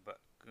it's going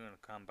to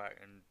come back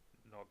and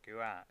knock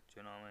you out. Do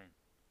you know what I mean?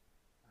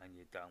 And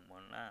you don't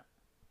want that.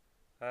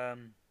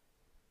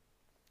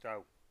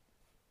 So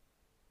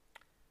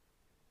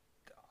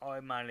I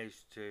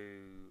managed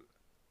to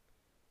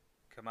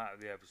come out of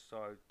the other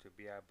side to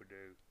be able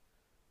to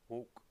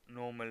walk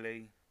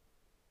normally.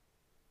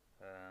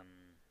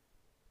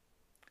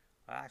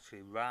 I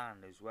actually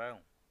ran as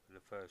well for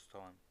the first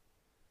time.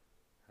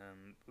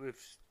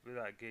 With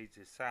that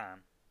geezer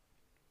Sam,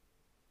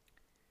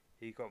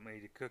 he got me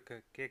to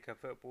kick a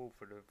football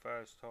for the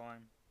first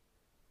time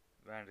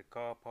around the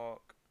car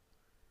park.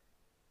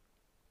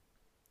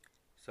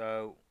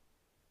 So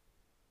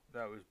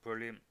that was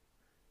brilliant.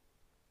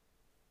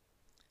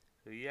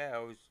 So yeah, I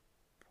was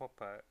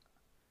proper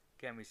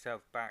getting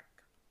myself back,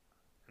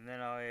 and then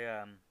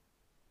I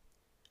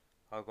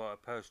got a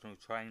personal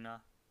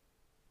trainer,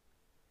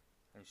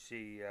 and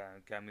she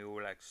gave me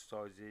all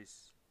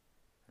exercises,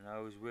 and I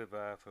was with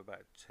her for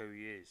about 2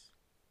 years,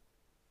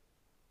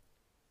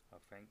 I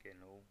think,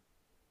 in all.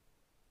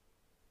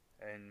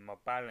 And my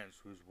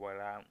balance was well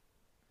out,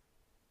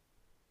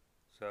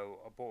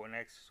 so I bought an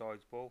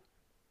exercise ball.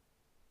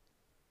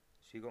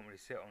 She got me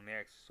to sit on the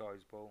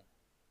exercise ball,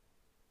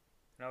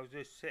 and I was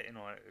just sitting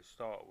on it to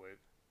start with,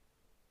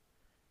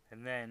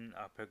 and then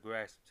I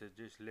progressed to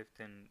just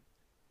lifting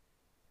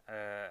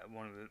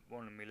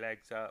one of my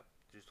legs up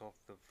just off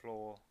the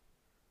floor.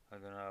 I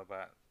don't know,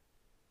 about,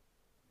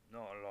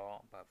 not a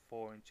lot, about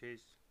 4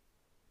 inches,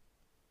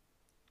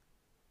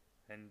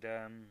 and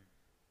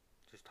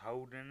just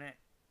holding it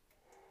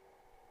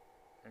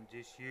and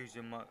just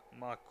using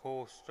my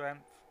core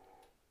strength,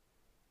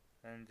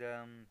 and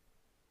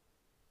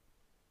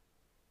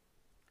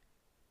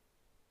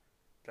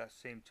that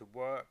seemed to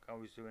work. I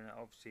was doing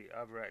obviously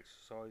other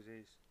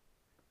exercises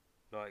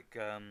like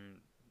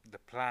the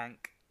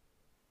plank.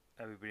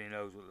 Everybody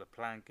knows what the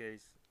plank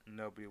is.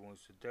 Nobody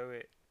wants to do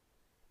it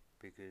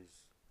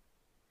because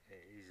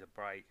it is a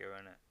breaker,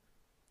 isn't it?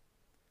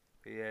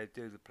 But yeah,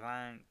 do the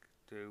plank,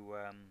 do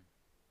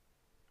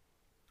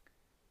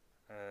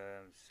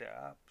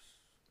sit-ups,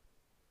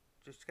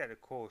 just to get the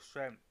core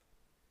strength,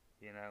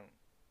 you know,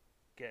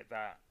 get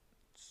that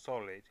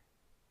solid,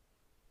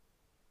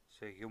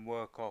 so you can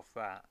work off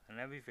that, and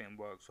everything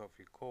works off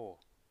your core,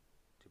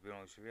 to be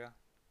honest with you.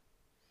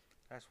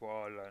 That's what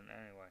I learned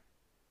anyway.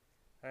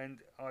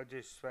 And I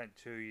just spent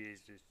 2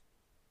 years just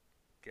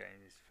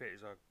getting as fit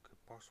as I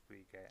could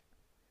possibly get.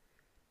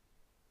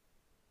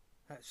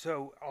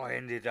 So I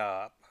ended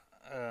up,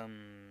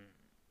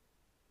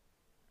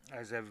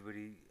 as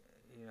everybody,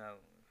 you know,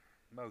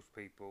 most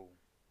people,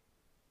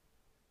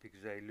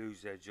 because they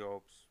lose their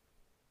jobs,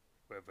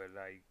 whether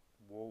they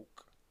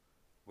walk,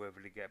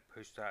 whether they get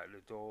pushed out of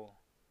the door,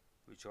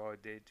 which I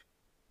did,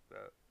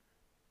 but,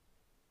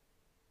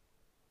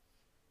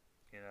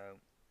 you know,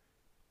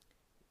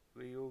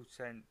 we all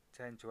tend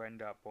to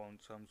end up on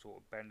some sort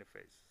of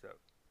benefits that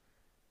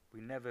we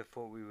never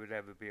thought we would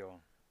ever be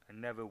on, and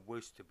never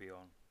wished to be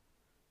on.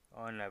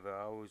 I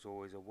was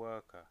always a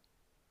worker.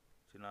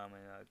 Do you know what I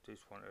mean? I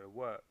just wanted to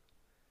work.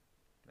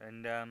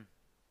 And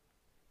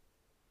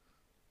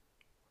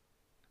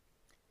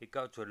it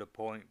got to the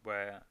point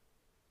where,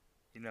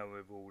 you know,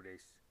 with all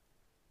this,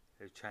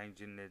 they're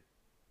changing the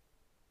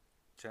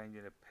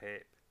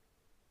PIP,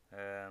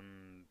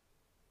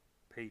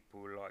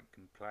 people like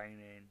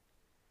complaining.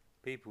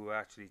 People were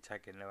actually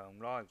taking their own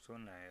lives,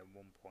 weren't they, at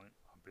one point,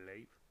 I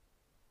believe,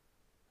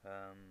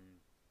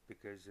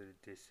 because of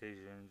the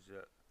decisions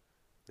that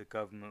the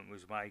government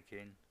was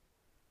making,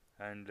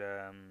 and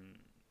the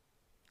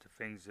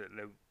things that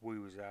we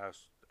was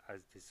asked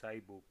as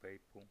disabled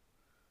people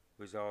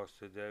was asked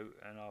to do.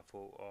 And I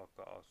thought, oh, I've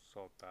got to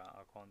sod that,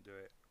 I can't do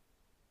it.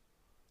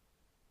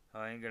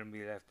 I ain't going to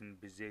be left in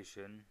a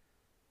position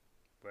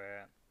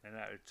where, and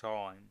at the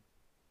time,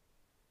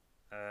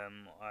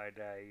 I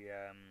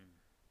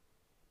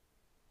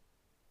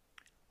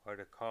had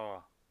a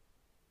car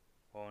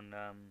on,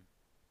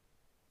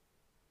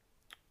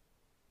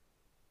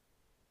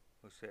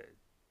 what's it,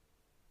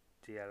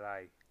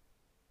 DLA,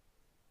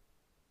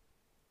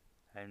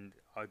 and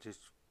I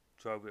just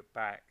drove it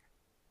back,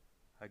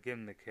 I gave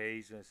him the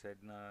keys and I said,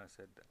 no, I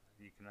said,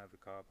 you can have the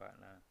car back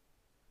now.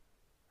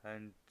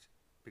 And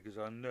because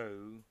I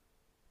knew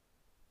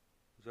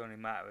it was only a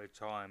matter of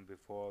time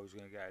before I was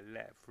going to get a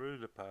letter through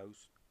the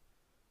post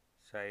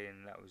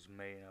saying that was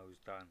me and I was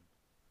done.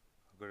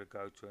 I've got to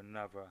go to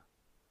another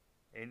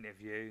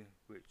interview,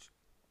 which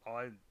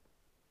I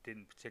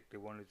didn't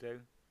particularly want to do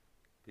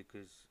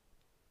because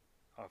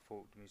I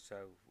thought to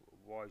myself,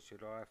 why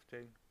should I have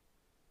to?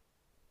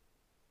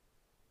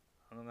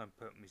 I'm not going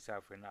to put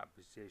myself in that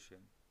position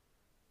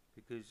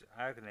because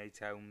how can they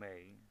tell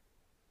me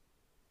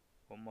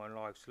what my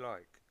life's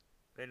like?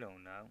 They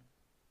don't know.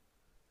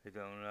 They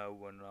don't know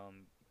when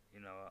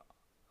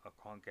I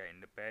can't get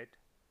into bed,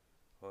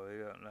 or they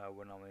don't know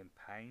when I'm in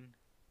pain.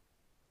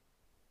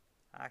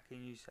 How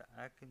can you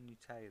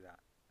say that?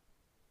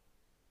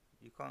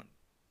 You can't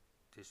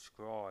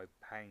describe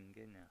pain,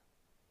 can you?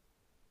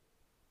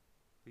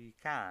 Well, you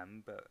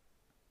can, but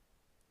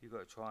you've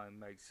got to try and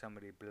make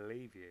somebody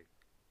believe you.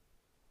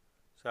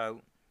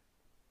 So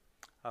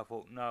I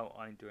thought, no,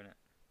 I ain't doing it.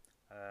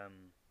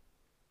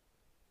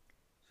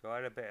 So I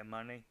had a bit of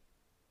money.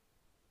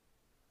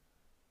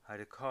 I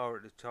had a car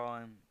at the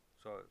time,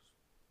 so I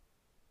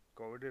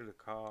got rid of the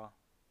car.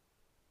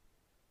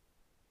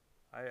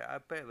 I had a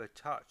bit of a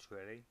touch,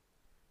 really,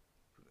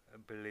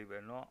 believe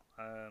it or not.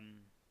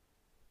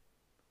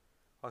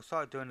 I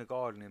started doing the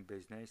gardening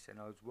business and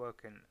I was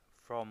working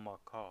from my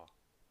car.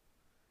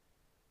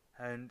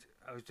 And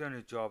I was doing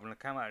a job and I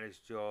came out of this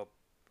job,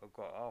 I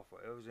got off,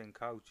 it was in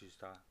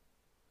Colchester.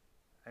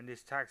 And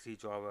this taxi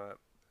driver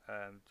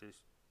just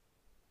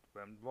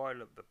went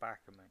right up the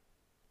back of me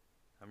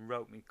and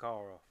wrote my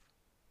car off.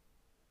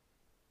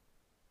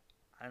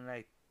 And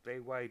they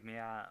weighed me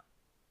out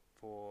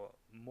for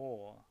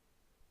more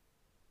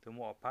than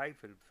what I paid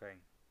for the thing.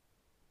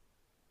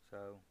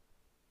 So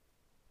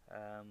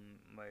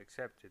I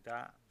accepted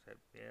that, said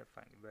yeah,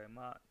 thank you very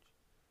much.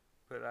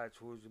 Put that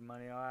towards the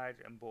money I had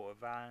and bought a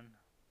van.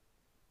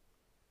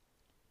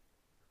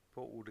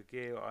 Bought all the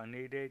gear I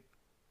needed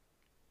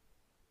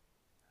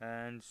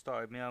and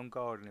started my own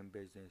gardening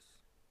business,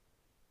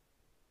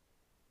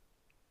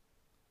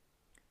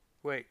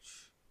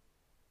 which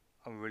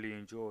I really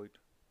enjoyed,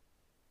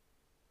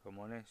 if I'm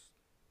honest.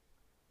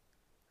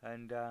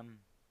 And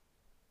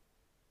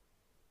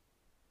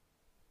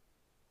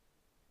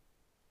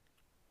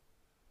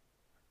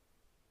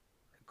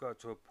it got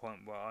to a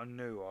point where I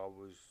knew I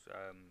was,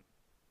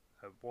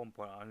 at one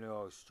point I knew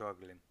I was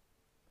struggling.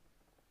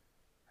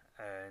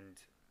 And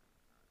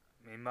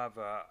my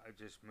mother had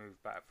just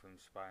moved back from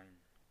Spain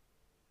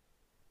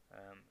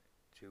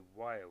to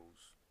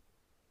Wales.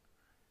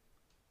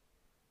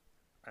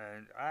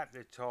 And at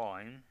the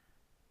time,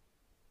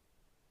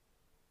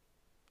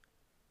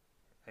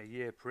 a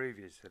year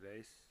previous to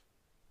this,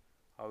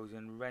 I was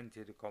in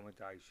rented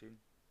accommodation.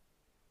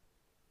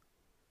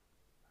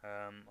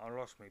 I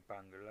lost my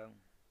bungalow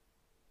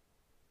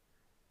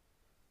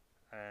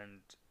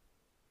and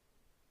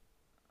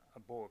I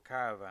bought a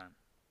caravan,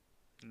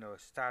 a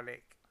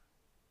static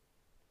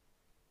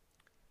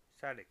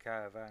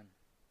caravan.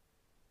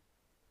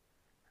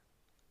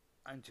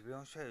 And to be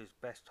honest with you, it was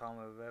the best time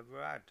I've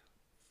ever had.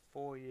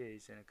 4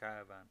 years in a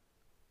caravan.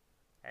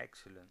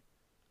 Excellent.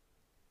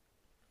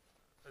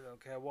 I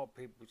don't care what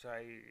people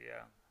say,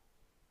 yeah,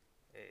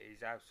 it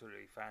is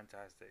absolutely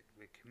fantastic.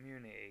 The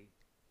community,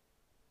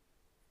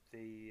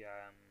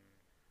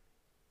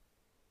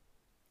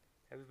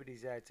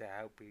 everybody's there to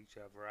help each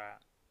other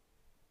out.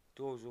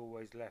 Doors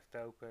always left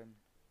open.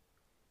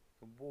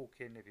 You can walk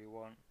in if you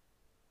want.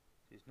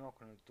 Just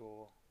knock on the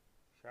door,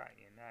 shout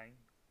your name,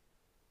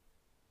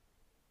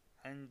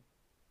 and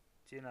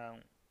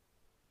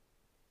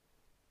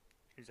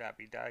it's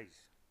happy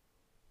days.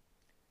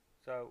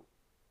 So,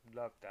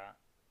 love that.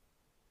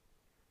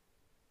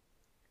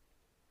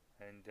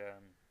 And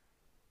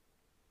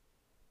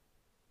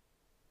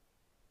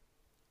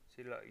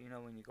see, look,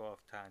 when you go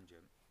off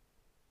tangent,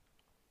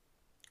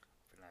 I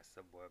think that's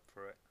the word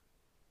for it.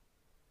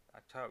 I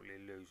totally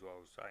lose what I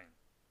was saying.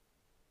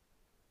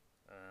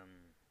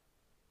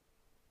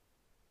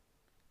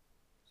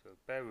 So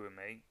bear with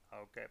me.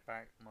 I'll get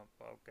my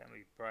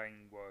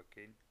brain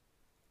working.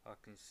 I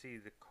can see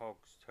the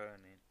cogs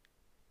turning,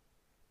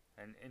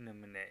 and in a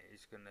minute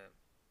it's gonna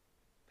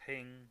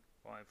ping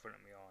right in front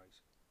of my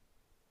eyes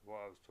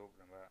what I was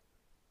talking about.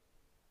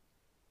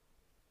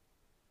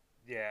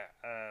 Yeah,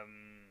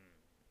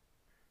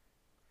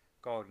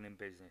 gardening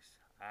business.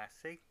 I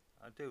see.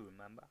 I do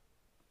remember,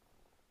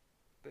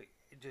 but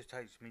it just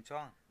takes me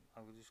time.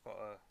 I've just got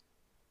to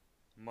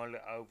mull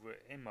it over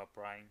it in my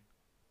brain,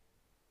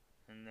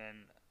 and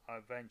then I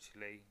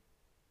eventually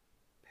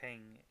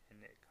ping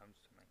and it comes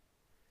to me.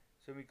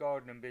 So my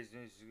gardening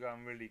business is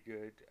going really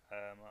good.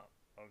 I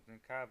was in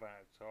a caravan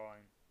at the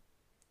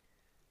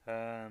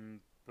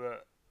time,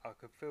 but I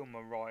could feel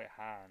my right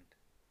hand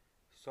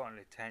starting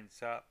to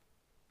tense up,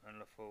 and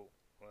I thought,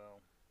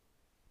 well,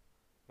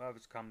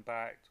 mother's come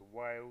back to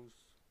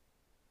Wales.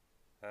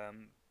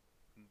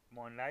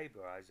 My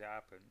neighbour, as it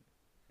happened,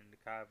 in the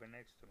caravan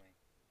next to me,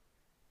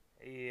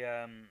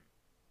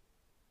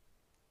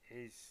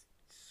 his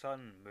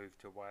son moved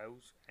to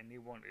Wales and he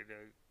wanted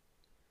to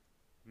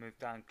move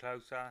down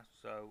closer,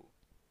 so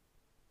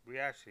we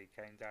actually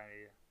came down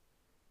here.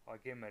 I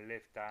gave him a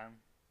lift down.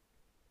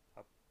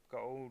 I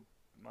got all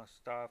my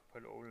stuff,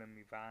 put it all in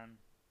my van,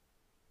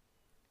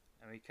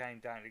 and we came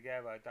down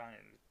together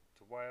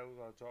to Wales.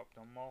 I dropped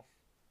him off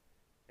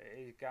at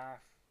his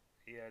gaff.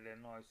 He had a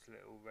nice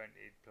little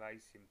rented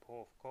place in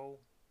Porthcawl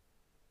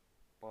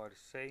by the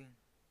sea.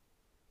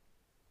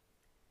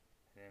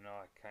 And then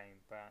I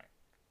came back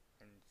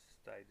and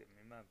stayed at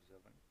my mum's, I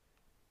think.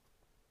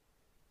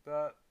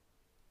 But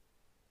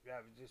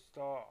that was the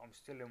start. I'm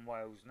still in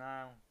Wales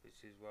now.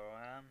 This is where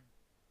I am.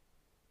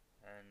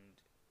 And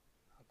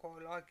I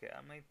quite like it.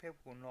 I mean,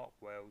 people knock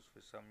Wales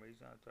for some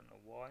reason. I don't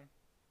know why.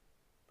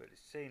 But the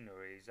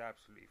scenery is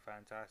absolutely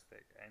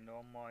fantastic. And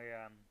on my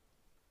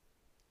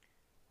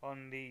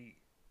on the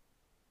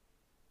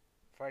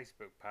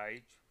Facebook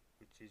page,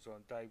 which is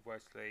on Dave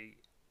Wesley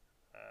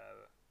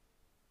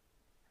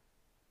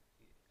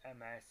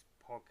MS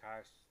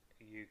Podcast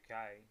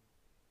UK,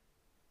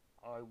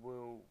 I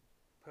will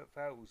put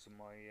photos of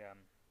my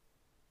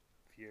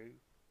view,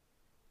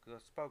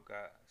 because I spoke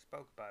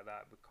about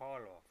that with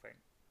Carla, I think,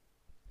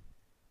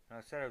 and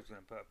I said I was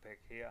going to put a pic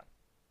here,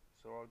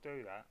 so I'll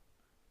do that.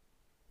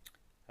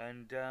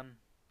 And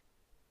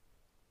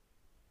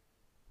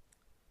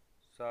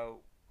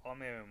so I'm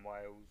here in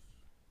Wales.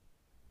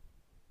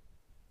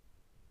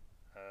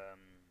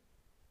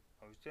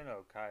 I was doing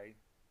okay.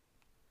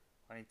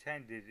 I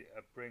intended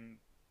to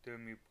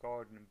doing my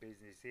gardening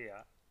business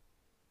here.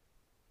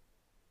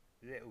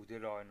 Little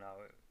did I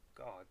know it.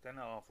 God, then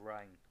half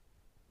rain.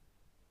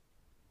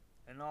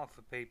 And half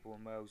the people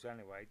in Wales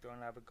anyway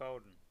don't have a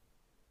garden.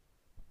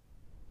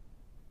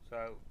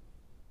 So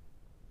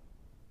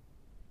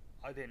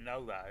I didn't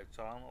know that at the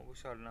time. I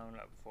wish I'd known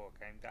that before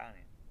I came down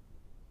here.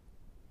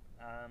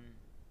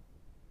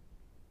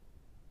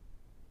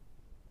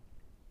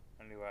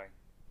 Anyway.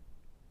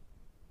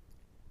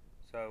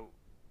 So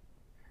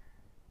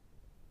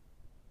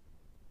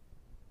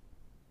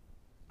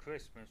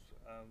Christmas,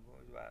 what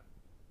was that?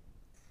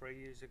 4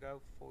 years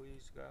ago. It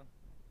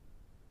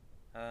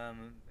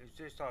was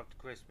just after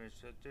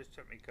Christmas. I just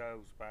took my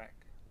girls back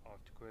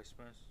after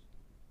Christmas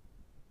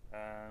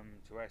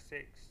to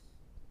Essex.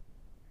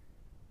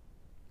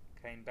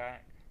 Came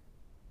back,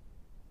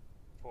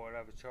 thought I'd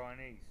have a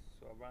Chinese,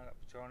 so I rang up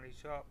a Chinese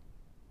shop.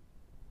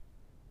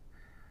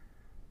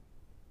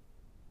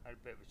 Had a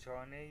bit of a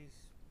Chinese,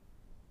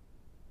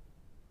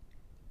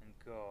 and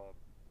God,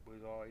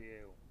 was I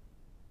ill.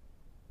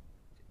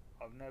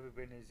 I've never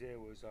been as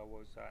ill as I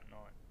was that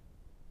night.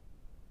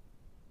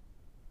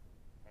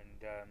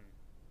 And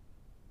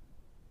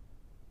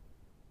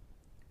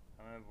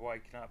I remember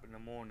waking up in the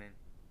morning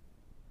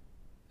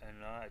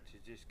and I had to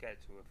just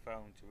get to a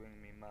phone to ring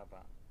my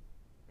mother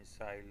and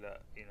say,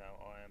 look,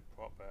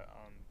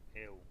 I'm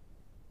ill.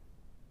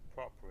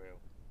 Proper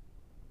ill.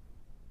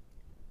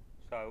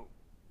 So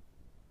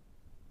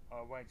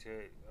I went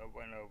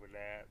over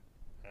there,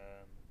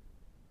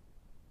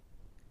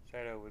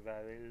 said over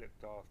there, they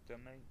looked after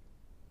me,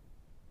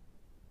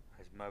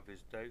 as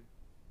mothers do.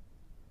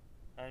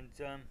 And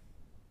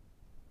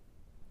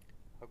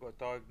I got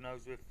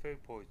diagnosed with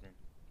food poisoning.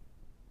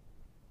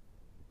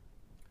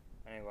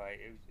 Anyway,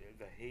 it was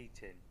the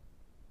heating.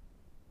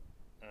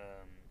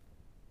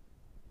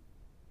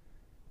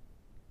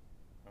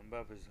 My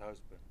mother's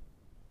husband.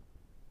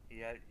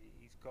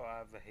 He's got to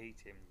have the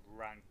heating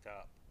ranked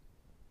up.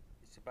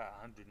 It's about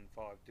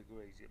 105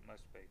 degrees. It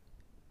must be.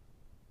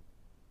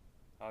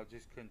 I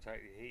just couldn't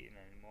take the heating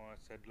anymore. I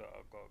said, look,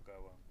 I've got to go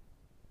home.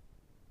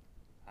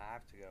 I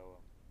have to go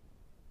home.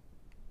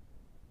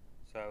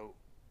 So,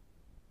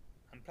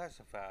 and plus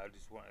the fact I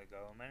just wanted to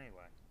go home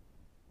anyway.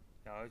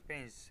 Now, I was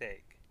being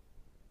sick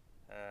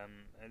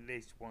at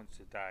least once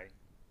a day,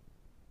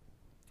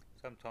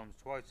 sometimes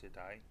twice a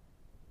day.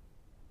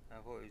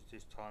 I thought it was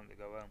just time to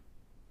go home.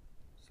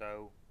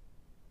 So,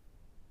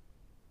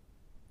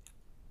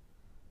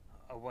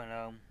 I went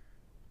home,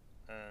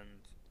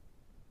 and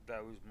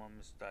that was my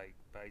mistake,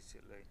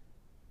 basically.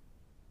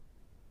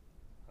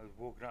 I was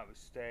walking up the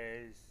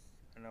stairs,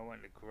 and I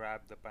went to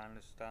grab the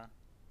banister,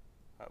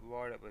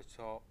 right up the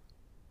top,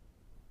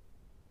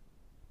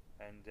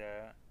 and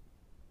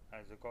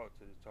as I got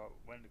to the top,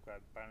 went to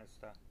grab the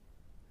banister,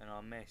 and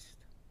I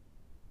missed.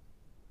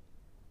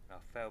 And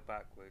I fell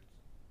backwards.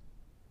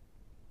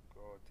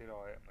 God, did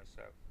I hit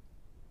myself?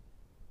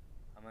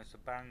 I must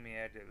have banged my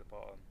head at the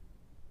bottom.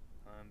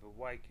 I remember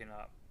waking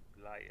up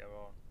later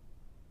on.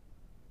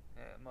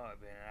 It might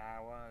have been an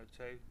hour or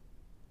two.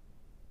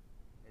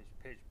 It was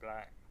pitch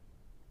black.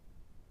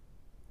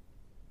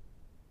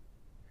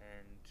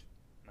 And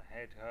my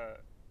head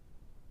hurt.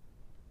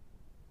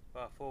 But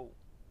I thought,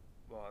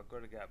 well, I've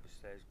got to get up the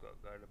stairs, got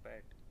to go to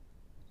bed.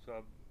 So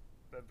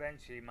I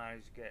eventually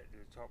managed to get to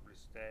the top of the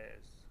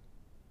stairs.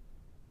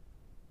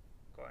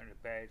 Got into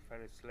bed, fell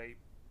asleep,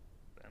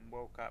 and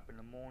woke up in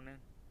the morning.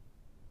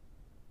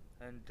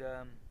 And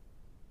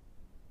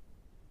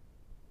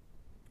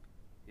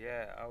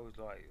yeah, I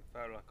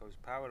felt like I was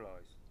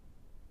paralysed.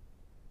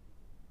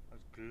 I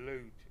was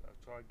glued. I was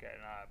tried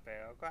getting out of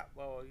bed. I got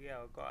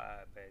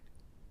out of bed,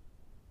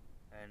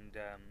 and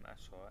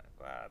that's right. I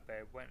got out of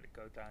bed, went to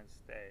go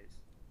downstairs,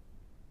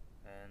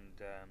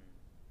 and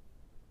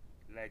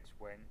legs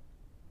went.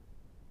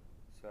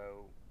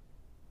 So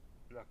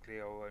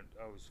luckily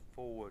I was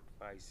forward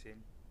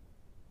facing,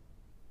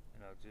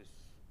 and I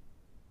just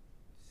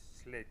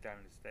slid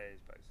down the stairs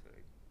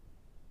basically.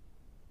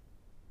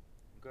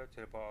 Got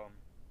to the bottom,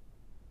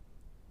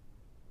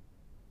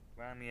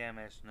 ran the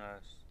MS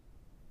nurse,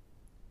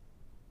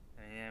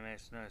 and the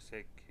MS nurse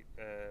said,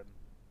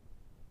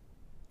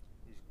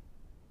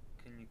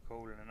 can you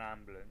call an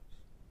ambulance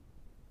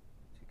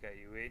to get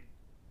you in?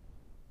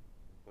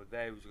 Well,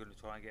 they was going to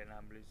try and get an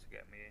ambulance to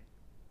get me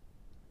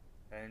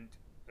in, and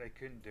they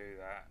couldn't do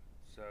that,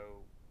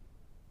 so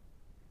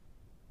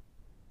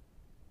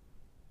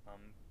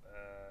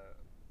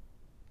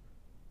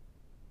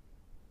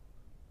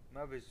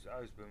mother's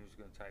husband was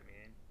going to take me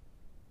in.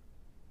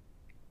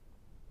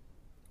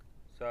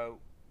 So,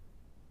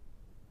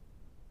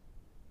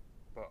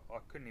 but I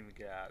couldn't even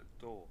get out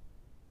the door.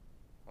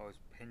 I was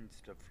pinned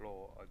to the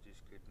floor. I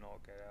just could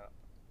not get up.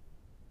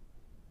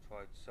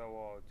 Tried so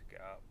hard to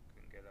get up,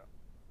 couldn't get up.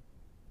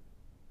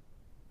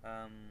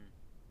 And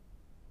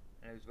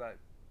it was about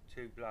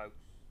two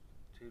blokes,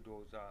 2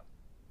 doors up.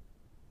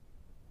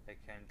 They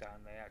came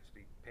down. They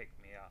actually picked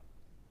me up,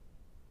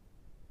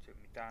 took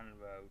me down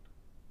the road,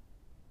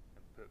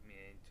 and put me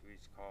into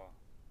his car.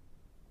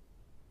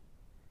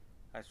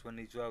 That's when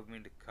he drove me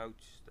to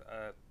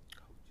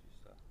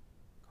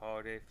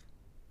Cardiff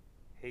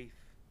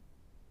Heath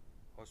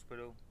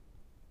Hospital.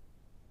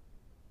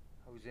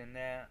 I was in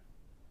there,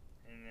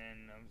 and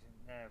then I was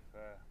in there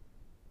for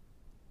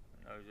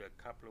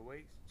a couple of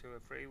weeks, 2 or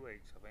 3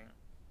 weeks, I think.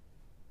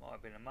 Might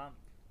have been a month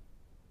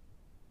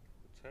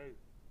or 2.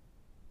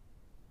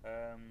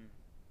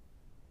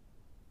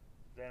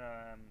 Then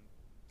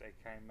they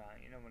came out.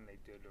 You know when they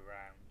do the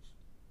rounds,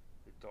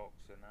 the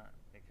docs and that.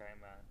 They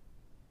came out,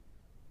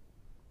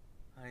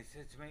 and he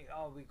said to me,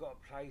 "Oh, we got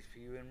a place for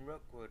you in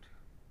Rookwood."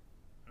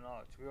 And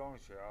to be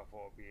honest with you, I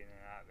thought I'd be in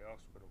and out of the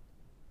hospital,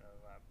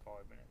 about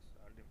 5 minutes.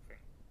 I didn't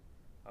think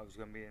I was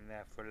going to be in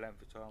there for a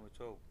length of time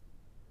at all.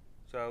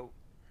 So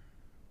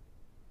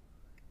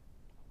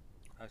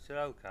I said,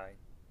 okay.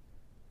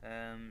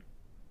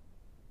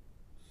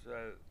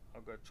 So I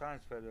got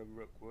transferred to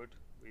Rookwood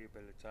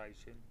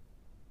Rehabilitation.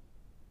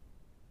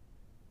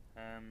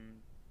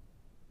 And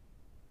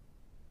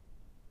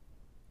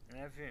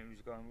everything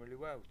was going really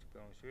well, to be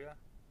honest with you.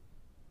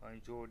 I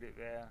enjoyed it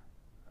there.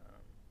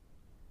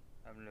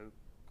 Having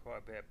quite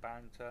a bit of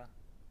banter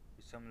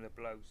with some of the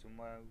blokes in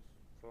Wales,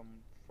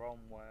 from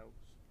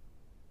Wales.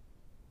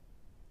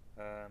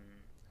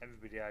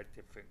 Everybody had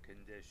different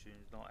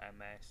conditions, not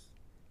MS.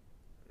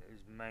 It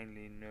was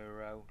mainly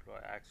neuro,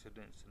 like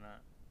accidents and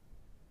that.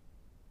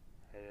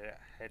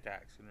 Head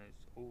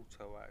accidents,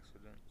 auto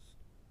accidents.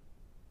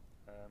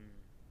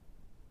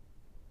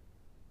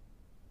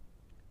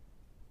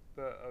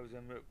 But I was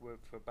in Rookwood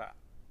for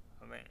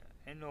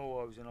in all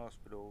I was in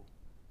hospital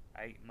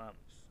 8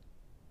 months.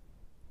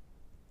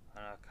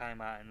 And I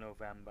came out in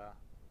November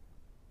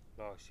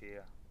last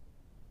year.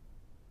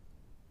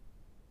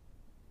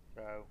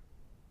 So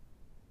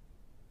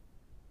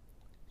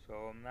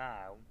I'm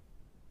now,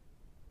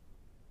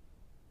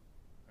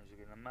 as you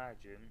can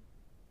imagine,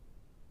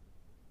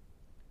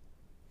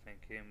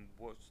 thinking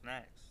what's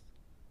next.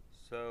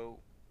 So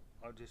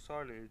I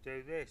decided to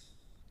do this.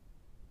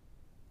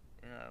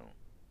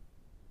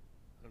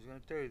 I was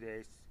going to do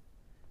this.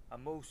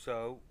 I'm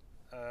also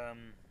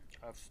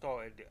I've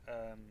started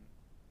a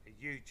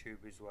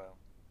YouTube as well.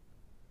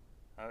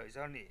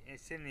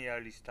 It's in the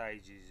early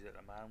stages at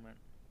the moment,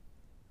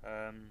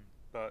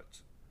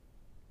 but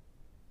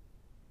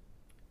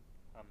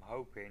I'm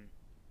hoping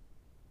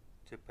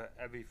to put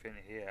everything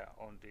here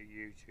onto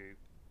YouTube,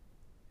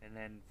 and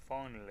then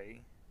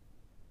finally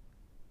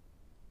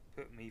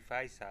put me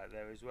face out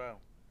there as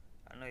well.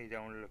 I know you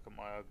don't want to look at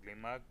my ugly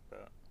mug,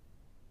 but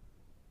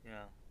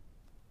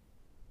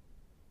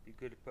be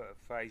good to put a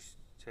face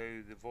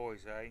to the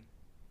voice, eh?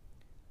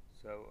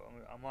 So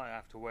I might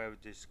have to wear a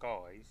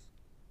disguise.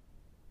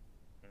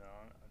 I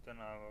don't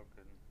know how I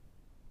can,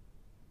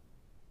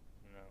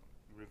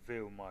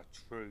 reveal my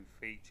true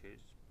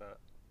features, but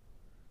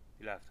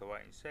you'll have to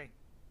wait and see.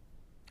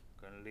 I'm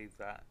going to leave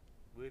that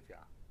with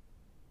ya.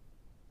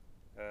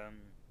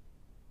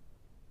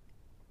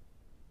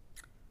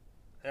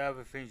 The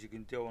other things you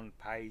can do on the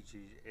page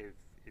is,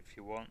 if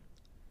you want,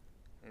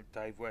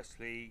 Dave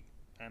Wesley,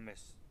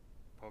 MS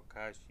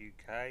Podcast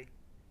UK.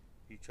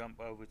 You jump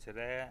over to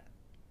there,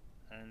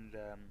 and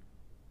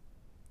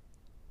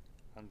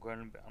I'm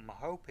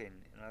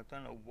hoping, and I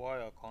don't know why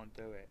I can't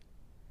do it.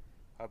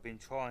 I've been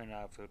trying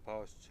now for the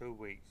past 2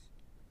 weeks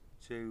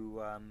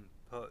to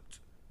put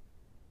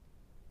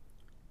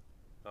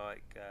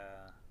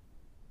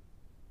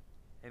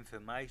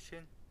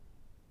information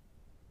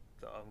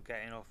that I'm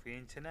getting off the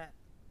internet,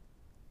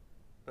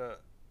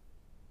 but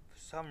for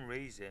some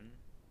reason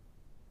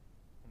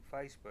on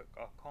Facebook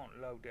I can't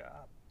load it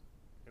up.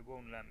 It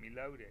won't let me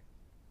load it.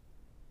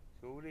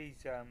 So all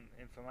these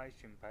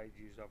information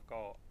pages I've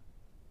got,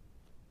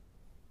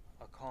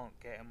 I can't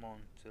get them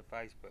onto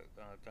Facebook,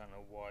 and I don't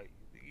know why.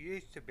 You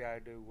used to be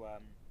able to,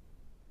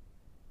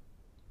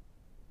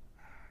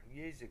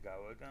 years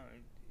ago,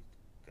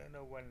 don't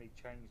know when they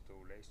changed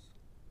all this,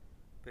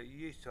 but you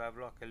used to have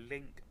like a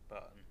link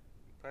button.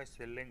 You press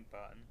the link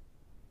button,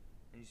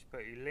 and you just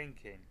put your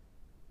link in.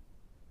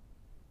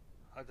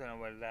 I don't know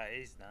whether that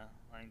is now.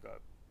 I ain't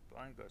got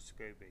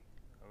Scooby.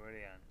 I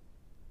really ain't.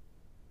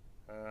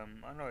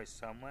 I know it's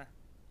somewhere.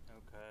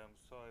 Okay, I'm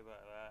sorry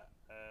about that.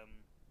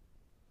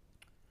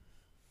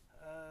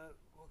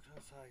 What can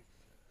I say?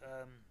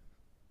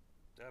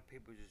 There are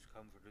people just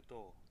come through the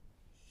door,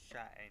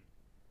 chatting.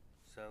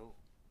 So,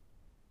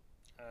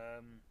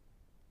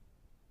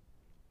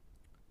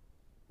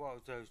 what I'll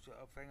do is,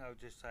 I think I'll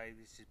just say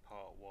this is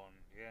part one,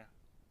 yeah?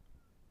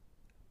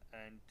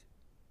 And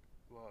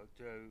what I'll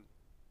do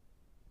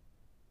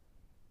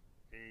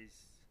is,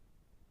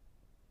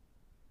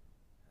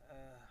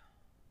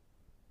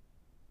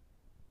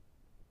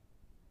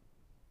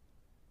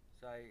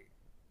 say,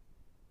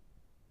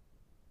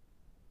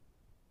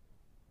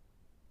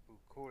 we'll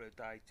call it a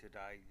day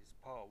today. It's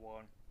part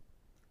one.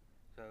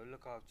 So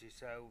look after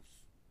yourselves.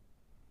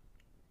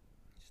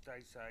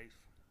 Stay safe.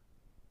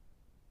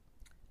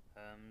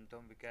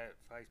 Don't forget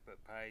Facebook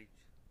page.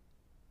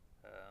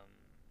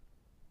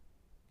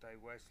 Dave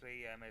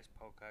Wesley, MS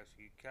Podcast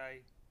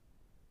UK.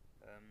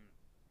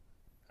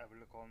 Have a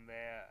look on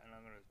there, and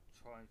I'm going to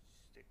try and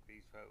stick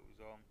these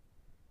photos on.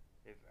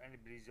 If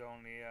anybody's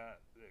on here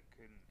that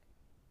can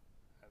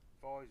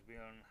advise me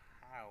on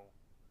how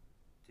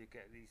to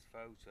get these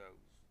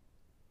photos,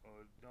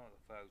 or not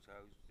the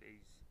photos,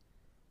 these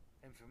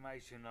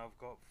information I've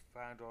got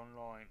found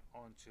online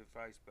onto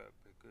Facebook,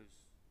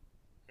 because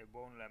it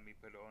won't let me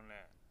put it on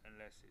there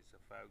unless it's a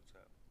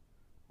photo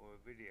or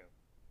a video.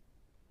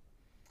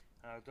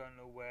 And I don't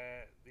know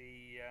where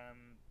the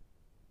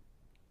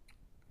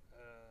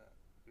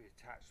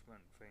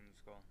attachment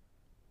thing's gone,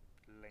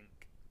 the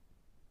link.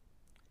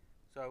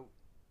 So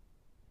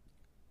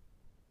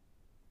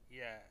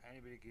yeah,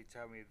 anybody can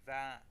tell me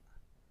that.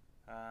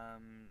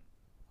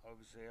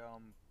 Obviously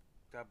I'm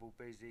double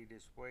busy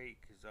this week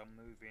because I'm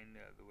moving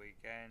at the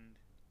weekend.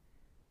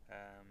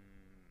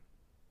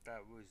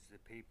 That was the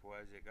people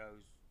as it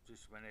goes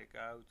just a minute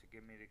ago to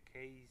give me the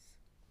keys.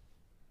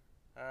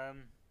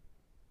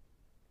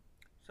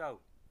 So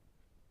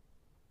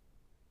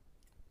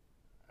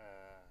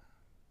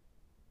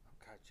I'll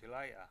catch you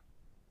later.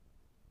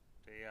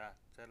 See ya.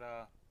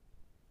 Ta-da.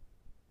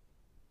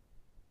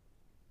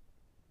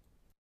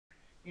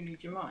 You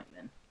need your mic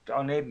then?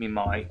 I need my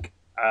mic.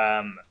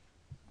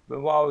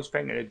 But what I was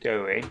thinking of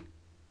doing,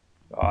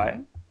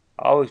 right?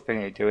 I was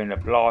thinking of doing a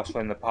blast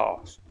from the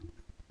past.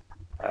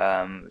 So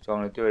I'm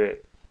going to do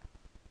it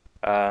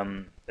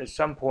at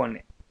some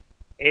point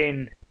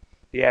in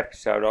the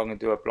episode. I'm going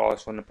to do a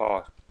blast from the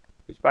past,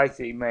 which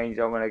basically means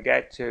I'm going to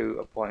get to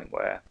a point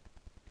where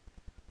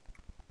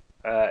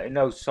in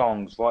those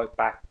songs right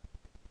back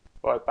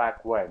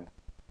when.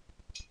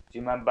 Do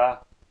you remember?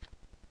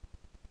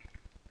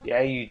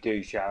 Yeah, you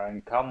do,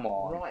 Sharon. Come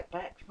on. Right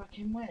back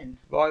fucking when?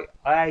 Right,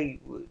 hey,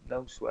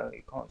 no swear.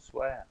 You can't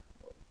swear.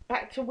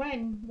 Back to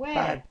when?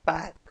 Where?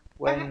 Back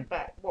when?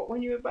 Back. What,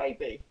 when you were a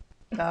baby?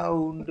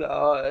 No,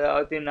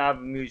 I didn't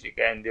have music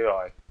then, did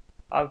I?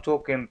 I'm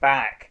talking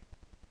back.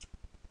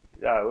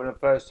 No, when I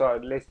first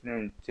started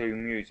listening to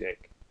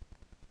music.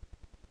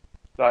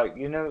 Like,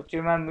 you know, do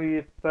you remember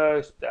your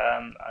first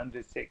under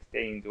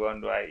 16s or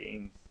under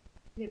 18s?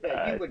 Yeah,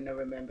 but you wouldn't have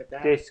remembered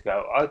that.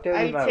 Disco. I do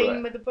remember.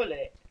 18 with a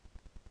bullet.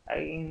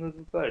 18 with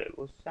a bullet.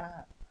 What's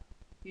that?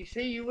 You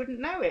see, you wouldn't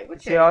know it,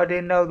 would you? See, I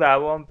didn't know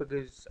that one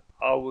because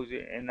I was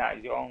in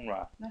that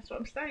genre. That's what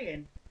I'm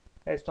saying.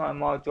 It's not in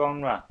my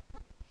genre.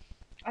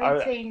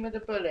 18 with a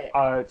bullet.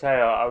 I'll tell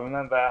you, I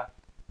remember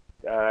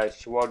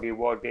Swaddy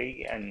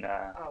Waddy and...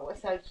 oh,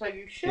 so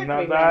you should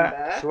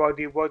remember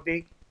Swaddy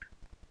Waddy?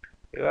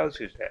 Who else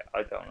is it?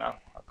 I don't know.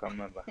 I can't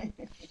remember.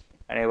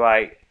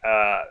 Anyway,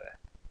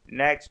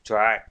 next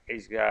track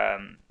is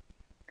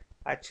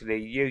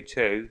actually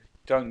U2,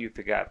 Don't You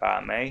Forget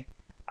About Me.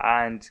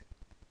 And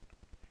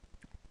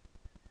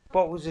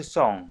what was the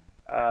song?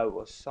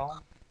 What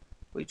song?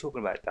 What are you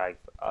talking about, Dave?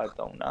 I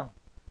don't know.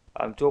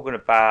 I'm talking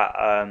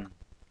about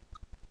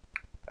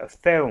a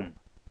film.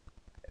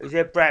 Is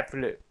it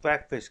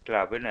Breakfast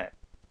Club, isn't it?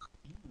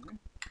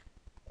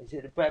 Is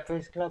it the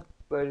Breakfast Club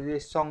where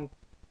this song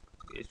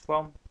is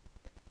from?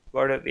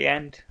 Right at the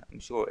end? I'm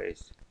sure it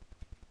is.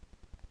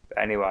 But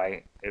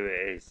anyway, here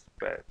it is.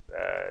 But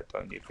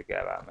don't you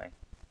forget about me.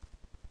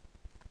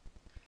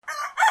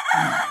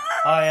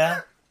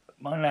 Hiya,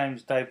 my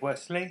name's Dave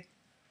Wesley,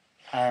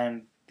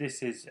 and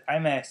this is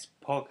MS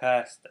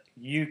Podcast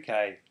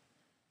UK.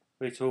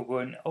 We're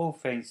talking all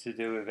things to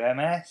do with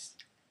MS.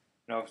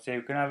 And obviously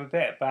we can have a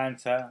bit of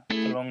banter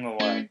along the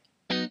way.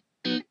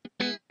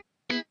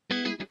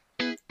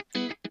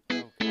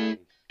 Okay,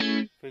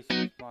 this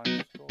is my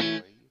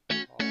story,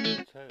 part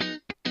 2.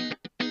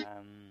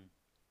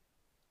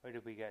 Where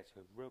did we get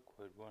to?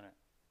 Rookwood, wasn't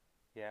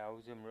it? Yeah, I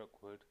was in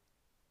Rookwood.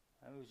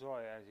 It was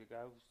alright as it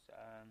goes.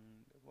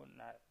 It wasn't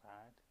that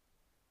bad.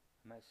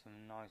 I met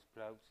some nice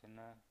blokes in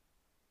there.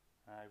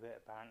 I had a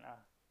bit of banter,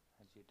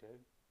 as you do.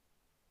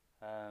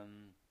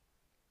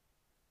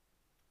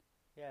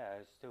 Yeah,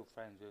 I'm still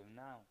friends with them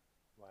now.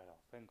 Well, I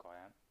think I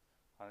am.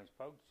 I haven't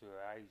spoken to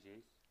her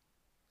ages.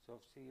 So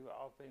obviously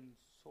I've been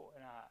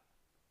sorting out.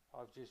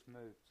 I've just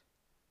moved.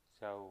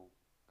 So,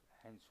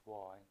 hence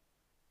why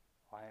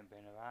I ain't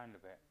been around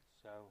a bit.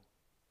 So,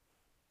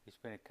 it's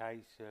been a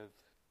case of,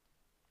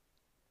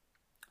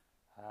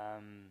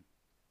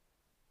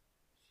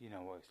 you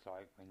know what it's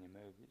like when you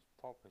move. It's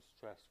proper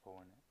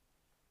stressful, isn't it?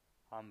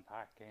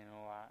 Unpacking,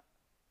 all that.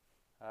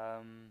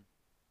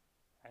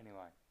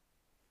 Anyway,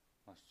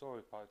 my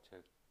story part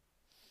 2.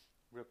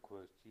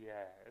 Rookwood,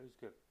 yeah, it was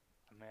good.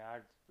 I mean,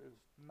 it was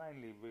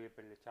mainly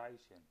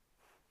rehabilitation.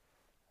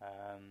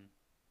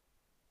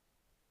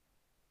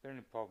 The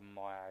only problem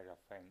I had, I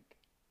think,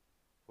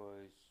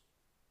 was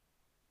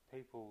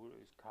people that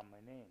was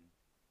coming in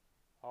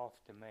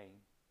after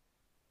me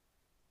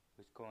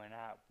was going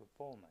out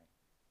before me,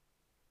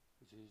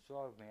 which was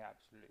driving me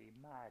absolutely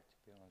mad, to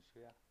be honest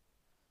with you.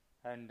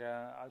 And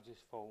I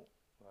just thought,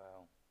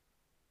 well,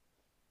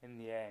 in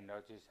the end,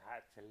 I just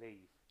had to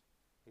leave.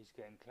 It's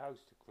getting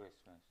close to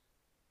Christmas,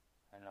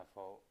 and I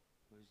thought,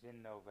 it was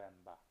in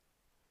November,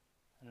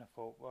 and I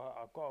thought, well,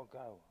 I've got to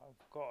go. I've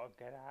got to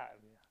get out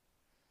of here.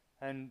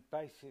 And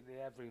basically,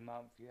 every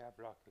month you have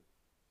like a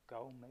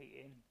goal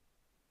meeting,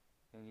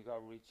 and you got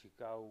to reach your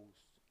goals.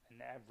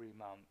 And every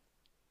month,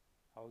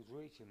 I was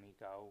reaching my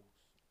goals,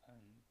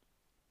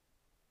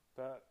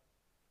 but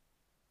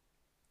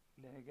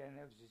then again,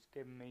 it was just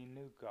giving me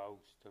new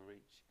goals to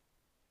reach.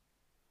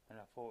 And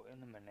I thought,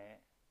 in a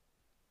minute,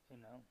 you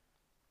know,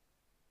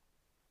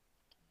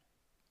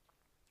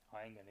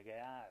 I ain't gonna get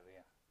out of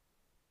here.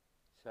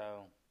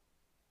 So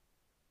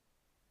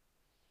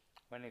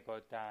when it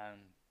got down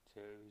to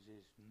it was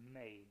just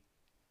me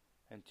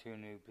and 2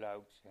 new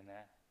blokes in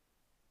there,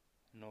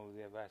 and all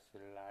the rest of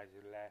the lads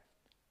had left,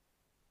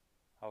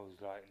 I was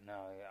like,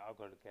 no, yeah, I've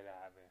got to get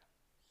out of here.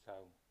 So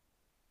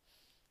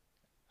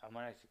I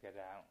managed to get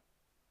out,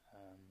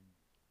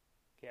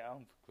 get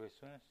home for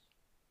Christmas,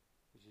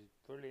 which is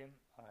brilliant.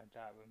 I had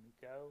that with my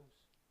girls.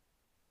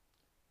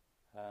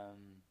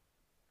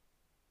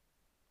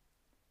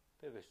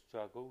 Bit of a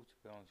struggle, to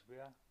be honest with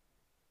you. I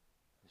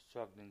was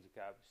struggling to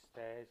get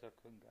upstairs. I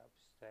couldn't get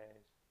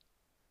upstairs.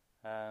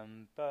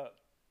 But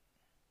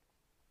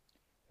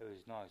it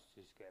was nice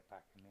to just get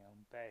back in my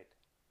own bed.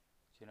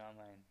 Do you know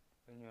what I mean?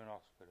 When you're in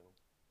hospital,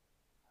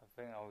 I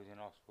think I was in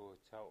hospital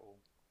a total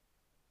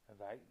of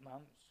 8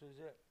 months, was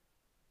it?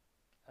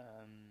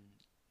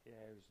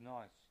 Yeah, it was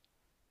nice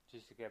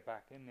just to get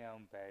back in my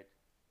own bed,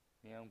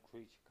 my own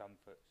creature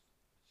comforts,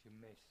 which you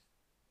miss.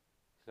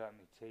 It's like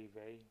my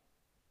TV,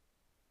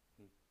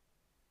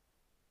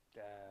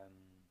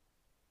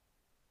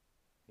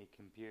 my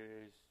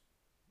computers.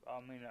 I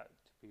mean,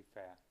 to be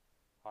fair,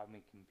 I have my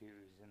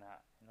computers and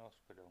that in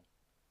hospital.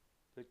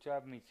 But to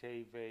have my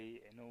TV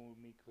and all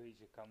my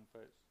creature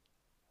comforts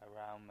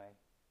around me,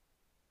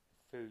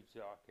 the foods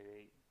that I could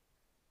eat,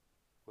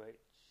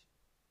 which,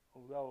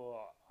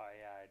 although I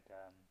had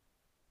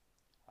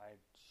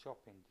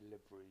shopping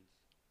deliveries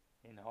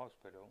in the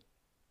hospital,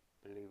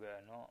 believe it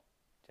or not,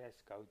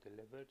 Tesco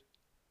delivered.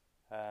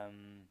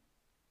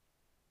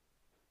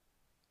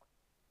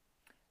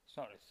 It's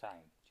not the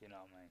same, do you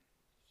know what I mean?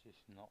 It's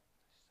just not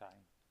the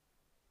same.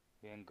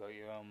 You ain't got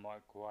your own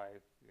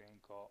microwave, you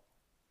ain't got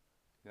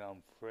your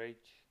own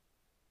fridge.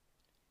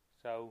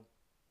 So,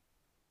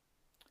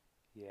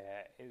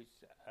 yeah, it was,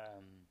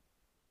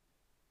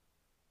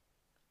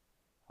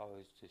 I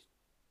was just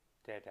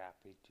dead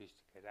happy just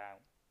to get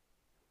out.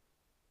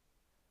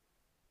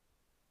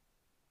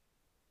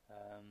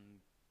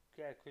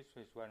 Yeah,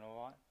 Christmas went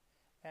alright.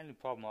 The only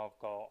problem I've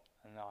got,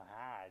 and I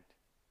had,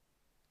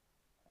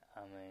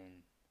 I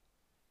mean,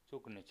 it's all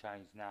going to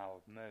change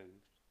now I've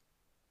moved,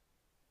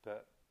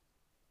 but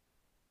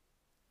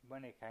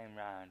when it came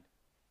round,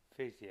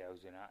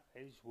 physios and that,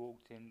 they just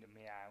walked into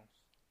my house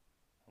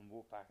and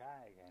walked back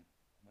out again.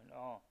 I went,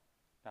 oh,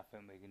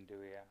 nothing we can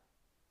do here.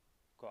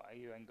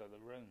 You ain't got the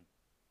room.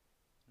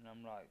 And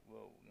I'm like,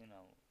 well, you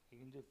know, you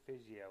can do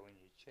physio in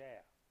your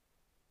chair.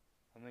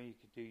 I mean, you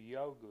could do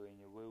yoga in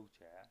your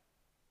wheelchair.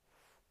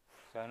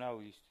 So I know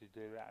we used to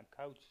do that in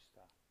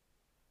Colchester.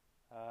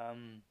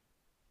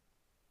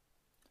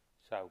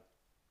 So,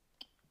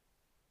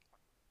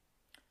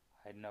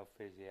 I had no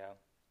physio,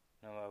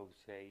 no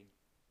OT,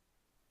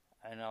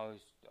 and I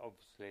was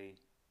obviously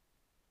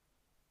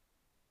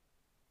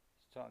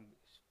starting,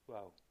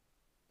 well,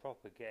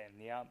 proper getting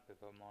the hump,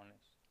 if I'm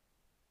honest,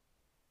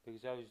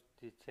 because I was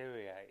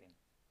deteriorating,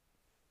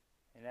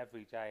 and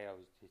every day I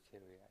was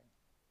deteriorating,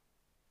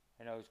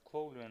 and I was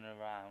crawling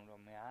around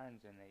on my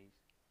hands and knees.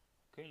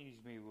 I couldn't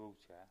use my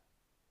wheelchair,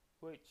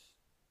 which,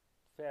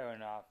 fair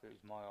enough, it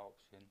was my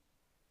option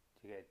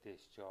to get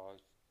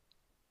discharged,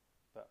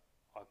 but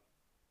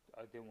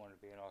I didn't want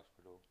to be in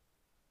hospital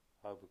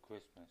over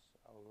Christmas.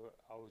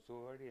 I was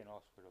already in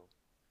hospital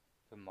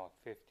for my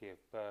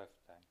 50th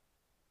birthday.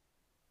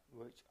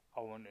 which I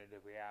wanted to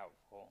be out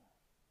for.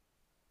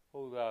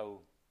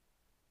 Although,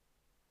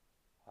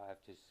 I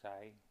have to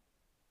say,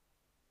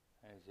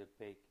 and it's a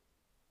big,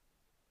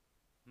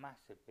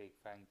 massive big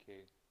thank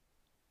you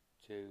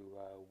to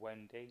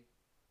Wendy,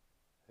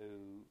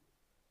 who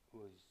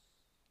was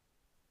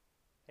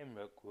in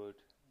Rookwood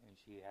and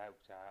she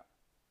helped out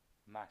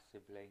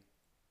massively,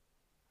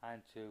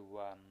 and to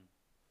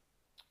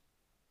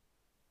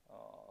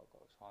I've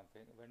got to try and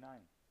think of her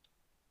name.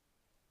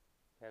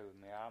 Bear with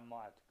me, I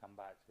might have to come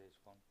back to this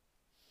one.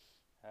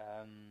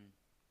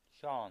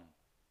 Sean,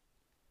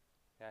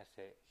 that's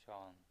it,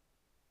 Sean.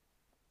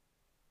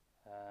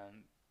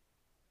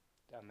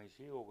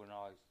 She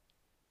organised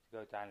to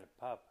go down to the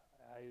pub.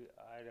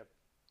 I had a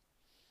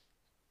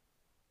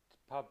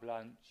pub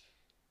lunch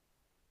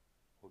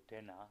or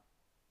dinner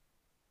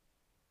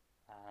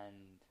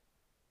and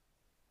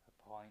a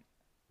pint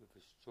with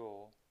a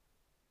straw,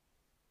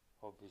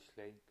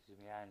 obviously, because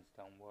my hands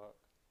don't work.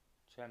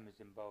 Tremors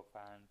in both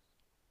hands.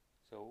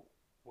 So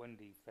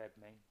Wendy fed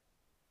me.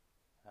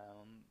 I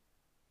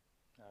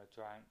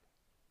drank.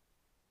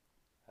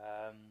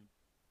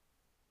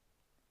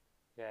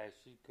 Yeah,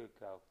 she's a good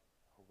girl,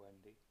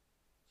 Wendy.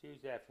 She was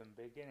there from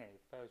the beginning,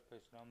 the first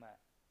person I met.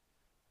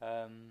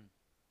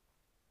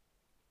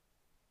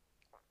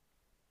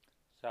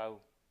 What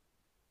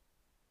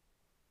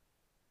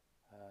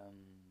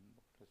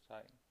can I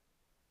say?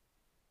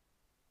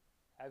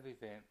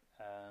 Everything,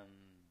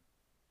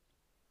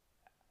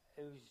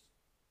 it was,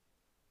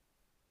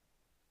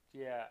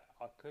 yeah,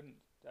 I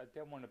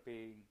didn't want to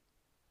be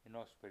in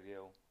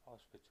hospital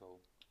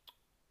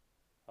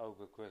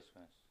over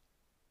Christmas,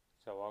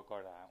 so I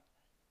got out.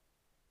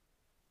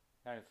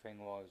 The only thing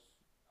was,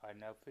 I had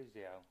no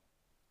physio,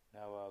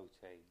 no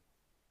OT,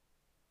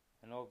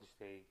 and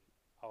obviously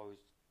I was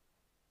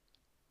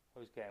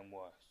getting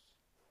worse,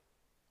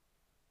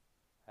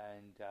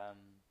 and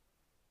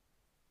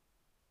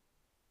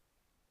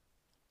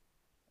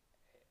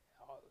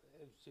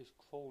it was just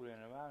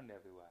crawling around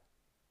everywhere,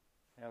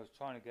 and I was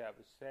trying to get up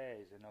the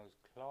stairs, and I was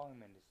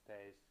climbing the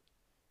stairs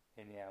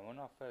in the air. When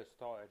I first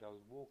started, I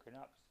was walking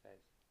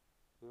upstairs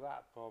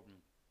without a problem,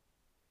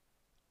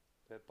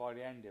 but by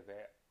the end of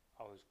it,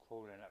 I was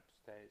crawling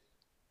upstairs.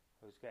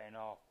 I was getting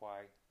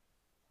halfway,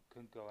 I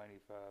couldn't go any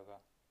further,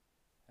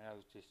 and I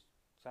was just,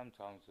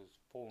 sometimes I was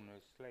falling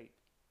asleep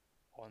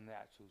on the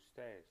actual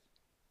stairs.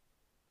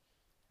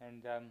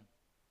 And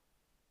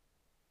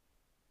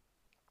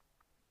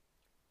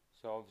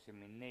so obviously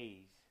my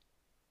knees,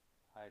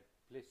 I had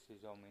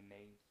blisters on my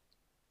knees.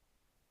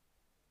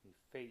 My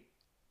feet,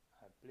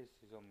 I had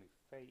blisters on my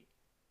feet.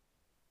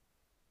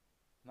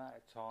 The amount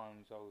of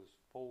times I was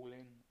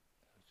falling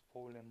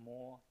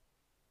more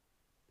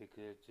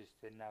because I just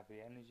didn't have the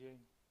energy.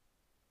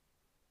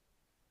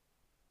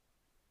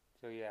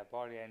 So yeah,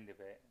 by the end of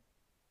it,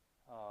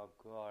 oh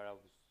God, I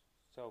was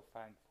so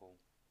thankful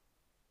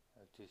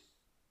of just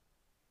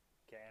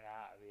getting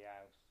out of the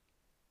house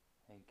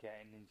and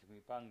getting into my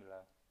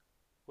bungalow,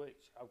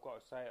 which I've got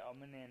to say,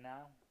 I'm in here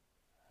now.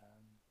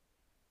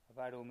 I've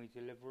had all my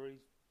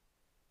deliveries.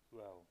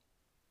 Well,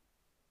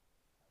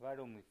 I've had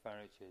all my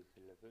furniture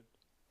delivered.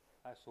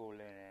 That's all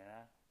in here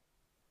now,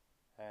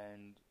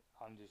 and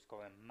I'm just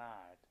going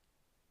mad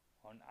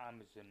on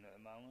Amazon at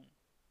the moment,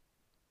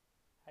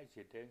 as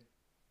you do.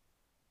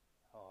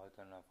 Oh, I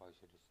don't know if I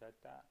should have said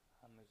that.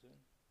 Amazon.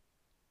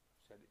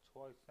 I've said it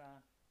twice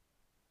now.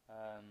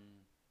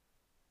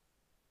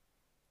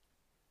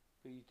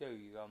 But you do,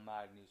 you go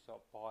mad and you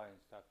start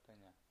buying stuff, don't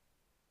you?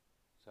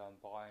 So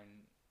I'm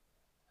buying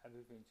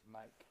everything to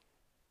make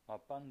my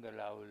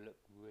bungalow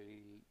look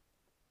really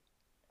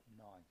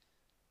nice.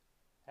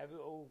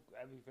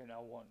 Everything I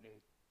wanted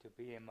to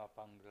be in my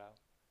bungalow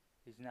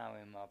is now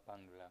in my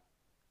bungalow.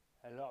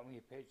 A lot of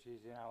my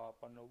pictures are now up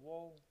on the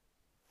wall.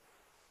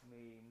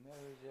 My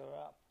mirrors are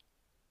up.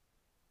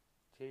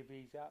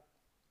 TV's up.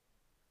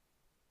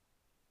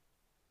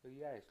 But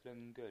yeah, it's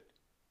looking good.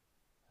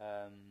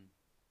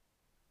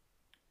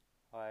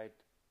 I had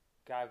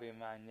Gary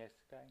Man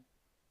yesterday.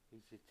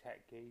 He's a tech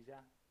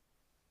geezer.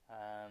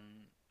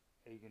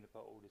 He's going to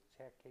put all the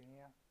tech in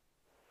here.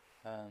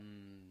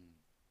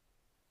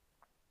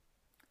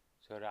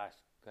 So that's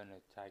going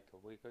to take a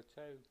week or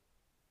two,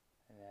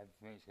 and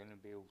everything's going to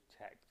be all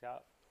teched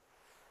up.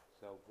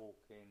 So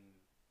walk-in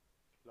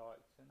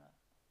lights and that.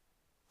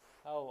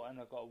 Oh, and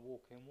I've got a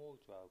walk-in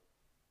wardrobe,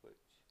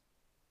 which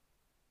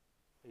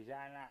is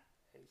that.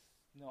 It's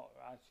not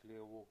actually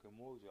a walk-in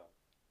wardrobe.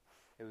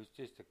 It was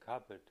just a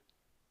cupboard,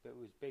 but it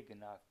was big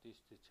enough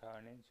just to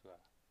turn into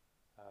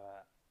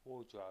a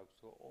wardrobe.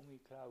 So all my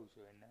clothes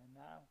are in there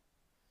now.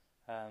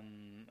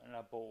 And I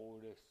bought all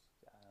this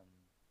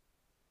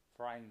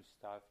frame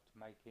stuff to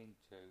make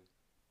into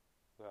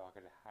where I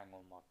could hang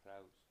on my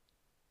clothes.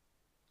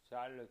 So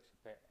that looks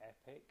a bit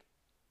epic,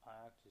 I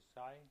have to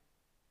say.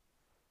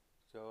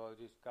 So I'll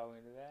just go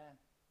into there.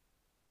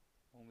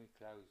 All my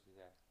clothes are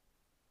there.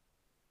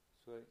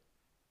 Sweet.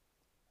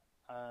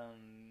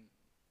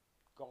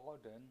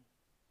 Garden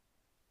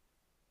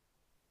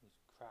is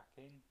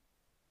cracking.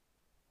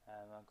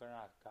 I'm going to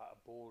have to cut a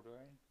border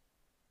in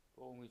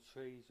But all my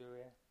trees are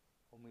here,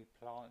 all my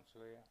plants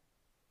are here.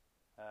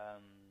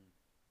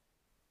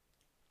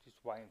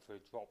 Just waiting for a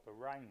drop of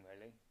rain,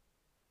 really.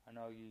 I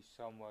know you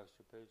sun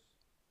worshippers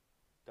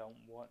don't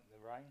want the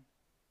rain,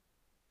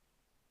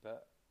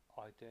 but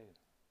I do.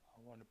 I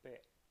want a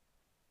bit,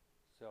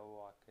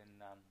 so I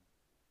can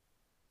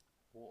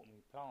water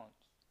my plants.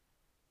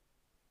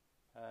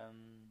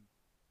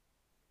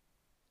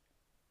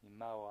 Your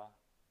mower,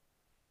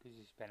 because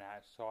it's been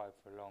outside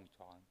for a long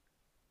time,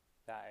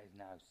 that is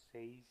now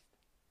seized.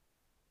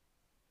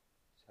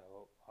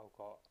 So I've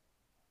got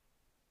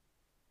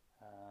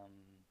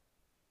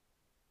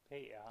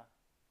Peter,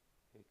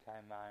 who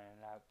came round and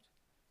helped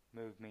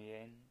move me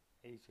in.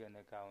 He's going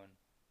to go and,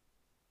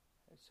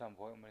 at some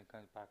point when he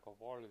comes back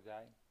off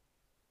holiday,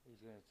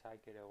 he's going to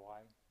take it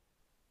away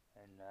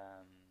and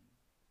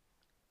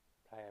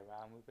play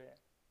around with it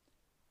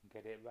and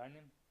get it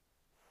running.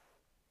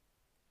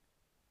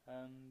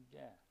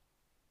 Yeah.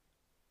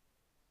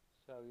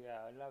 So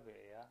yeah, I love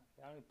it here.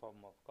 The only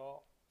problem I've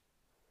got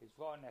is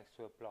right next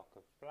to a block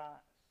of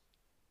flats.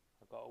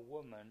 I've got a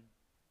woman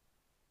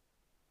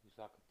who's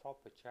like a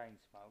proper chain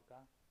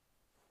smoker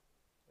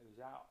who's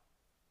out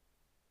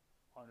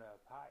on her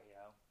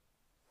patio,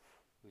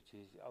 which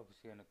is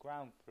obviously on the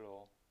ground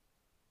floor,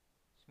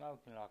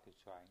 smoking like a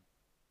train.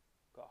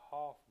 Got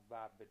half of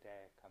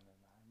Aberdare coming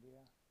round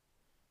here.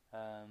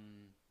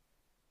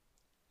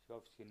 She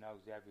obviously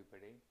knows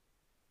everybody,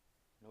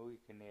 and all you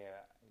can hear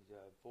is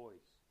her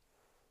voice.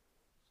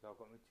 So I've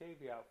got my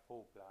TV out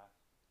full blast,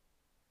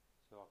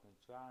 so I can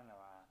drown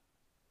her out.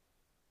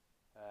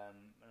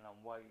 And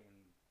I'm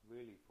waiting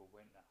really for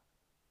winter,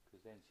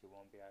 because then she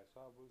won't be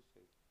outside, will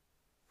she?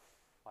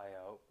 I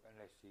hope,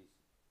 unless she's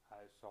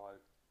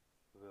outside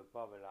with a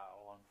bubble hat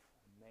on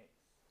and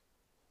mitts.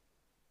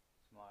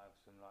 She might have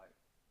some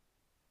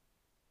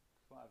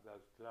she might have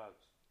those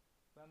gloves.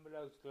 Remember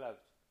those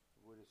gloves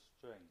with a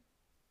string?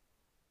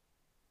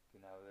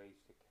 You know, they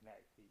used to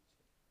connect each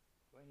other.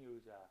 When you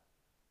was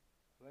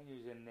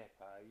a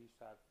nipper, you used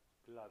to have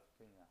gloves,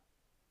 didn't you?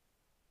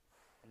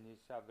 And you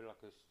used to have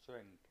like a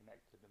string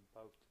connected them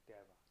both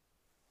together.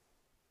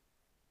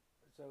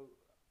 So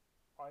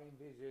I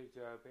envisage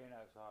her being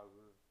outside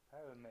with a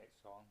pair of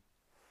mitts on,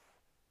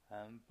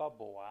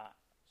 bubble hat,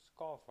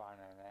 scarf around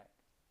her neck,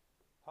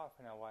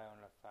 puffing away on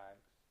her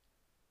fags,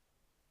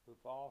 with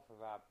half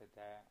of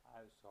Aberdare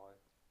outside,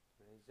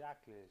 doing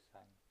exactly the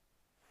same.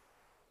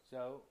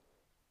 So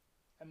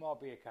it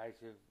might be a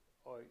case of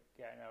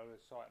getting over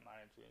the site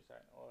manager and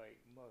saying, "Oi,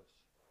 mush,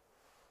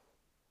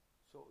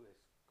 sort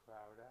this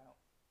crowd out."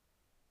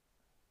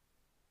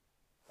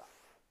 But,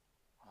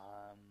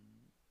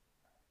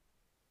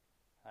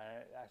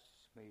 and that's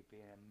just me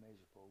being a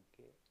miserable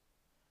git.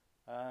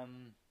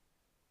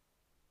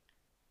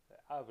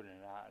 But other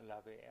than that, I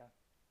love it here.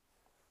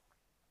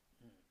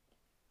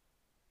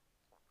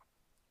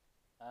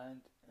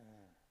 And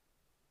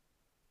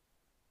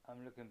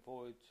I'm looking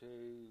forward to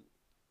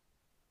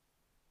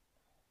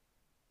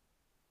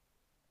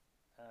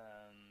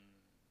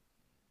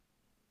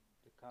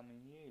the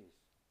coming years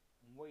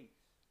and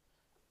weeks.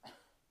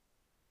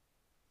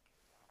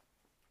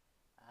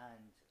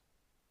 And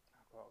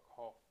I've got a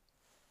cough.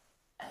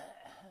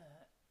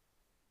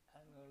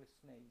 I'm going to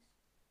sneeze.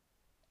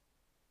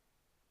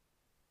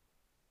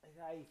 It's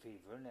hay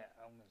fever, isn't it?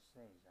 I'm going to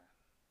sneeze now.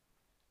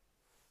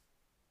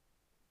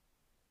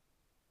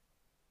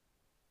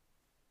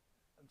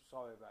 I'm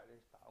sorry about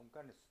this, but I'm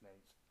going to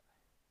sneeze.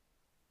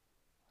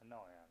 I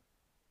know I am.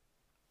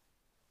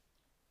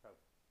 So,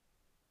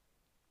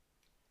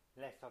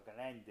 unless I can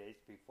end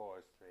this before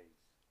I sneeze,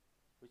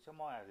 which I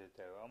might have to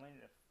do. I'm in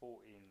at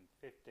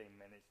 15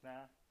 minutes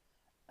now.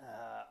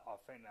 I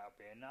think that'll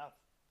be enough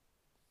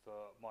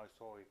for my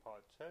story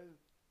part 2.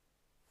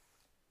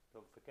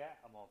 Don't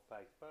forget, I'm on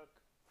Facebook.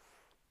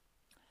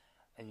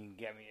 And you can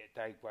get me at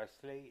Dave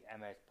Wesley,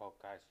 MS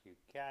Podcast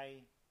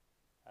UK.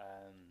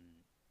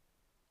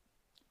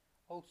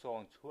 Also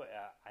on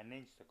Twitter and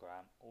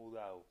Instagram,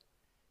 although,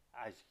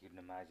 as you can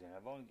imagine,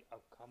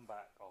 I've come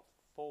back off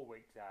 4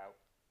 weeks out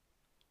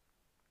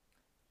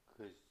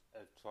because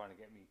of trying to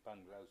get me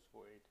bungalow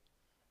sorted.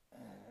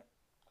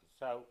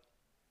 So,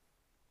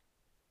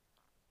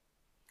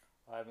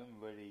 I haven't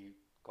really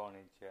gone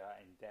into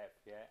that in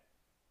depth yet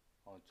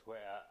on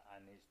Twitter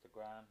and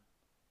Instagram,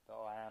 but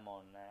I am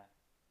on there,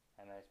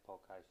 MS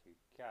Podcast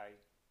UK.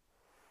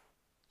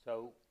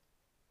 So,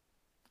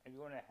 if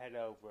you want to head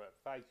over at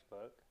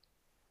Facebook,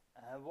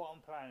 what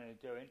I'm planning on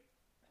doing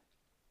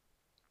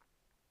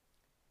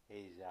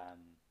is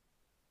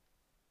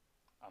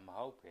I'm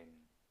hoping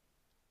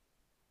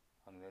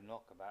I'm going to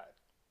knock about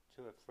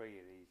 2 or 3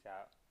 of these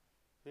out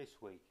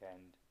this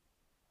weekend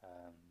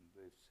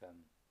with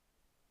some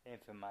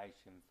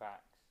information,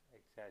 facts,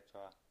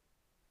 etc.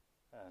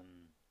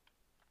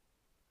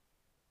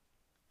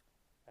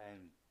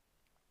 And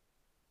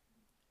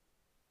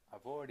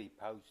I've already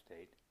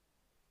posted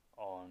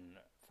on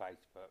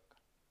Facebook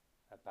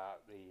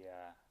about the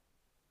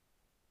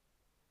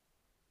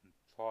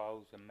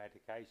trials and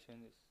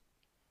medications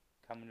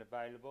coming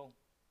available.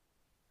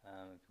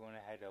 If you want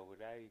to head over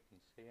there, you can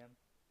see them.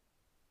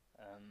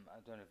 I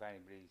don't know if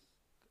anybody's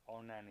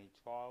on any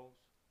trials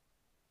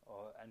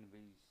or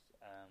anybody's,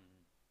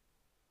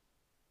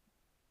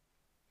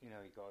 you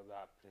got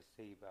that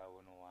placebo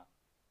and all that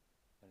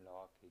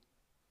malarkey.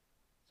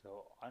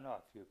 So I know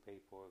a few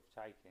people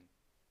have taken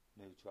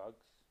new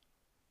drugs.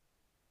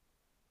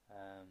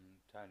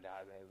 Turned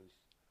out they was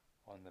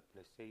on the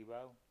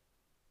placebo,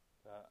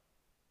 but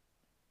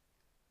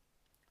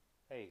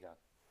there you go.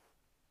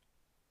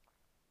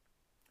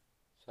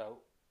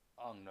 So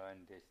I'm gonna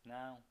end this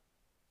now.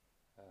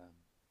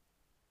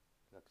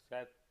 Like I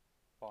said,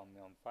 find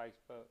me on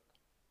Facebook,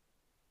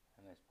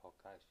 MS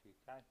Podcast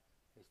UK.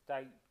 It's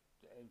Dave.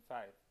 In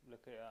fact,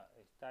 look at it.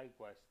 It's Dave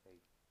Wesley,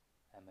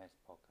 MS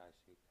Podcast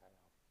UK.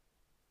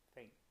 I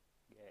think,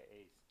 yeah,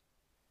 it is.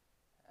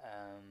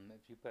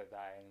 If you put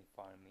that in, you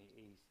find me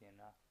easy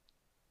enough.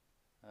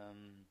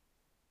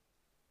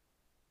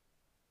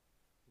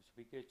 It should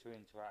be good to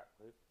interact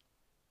with.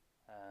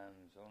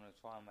 So I want to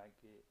try and make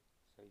it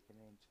so you can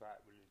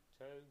interact with it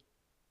too.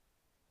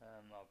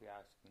 I'll be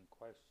asking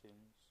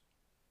questions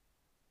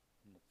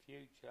in the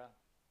future,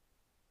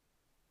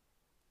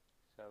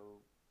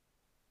 so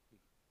you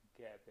can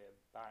get a bit of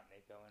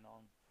banter going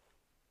on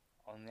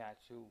the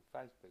actual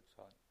Facebook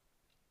site.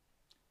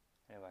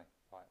 Anyway,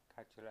 right,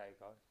 catch you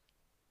later, guys.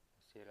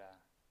 See you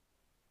later.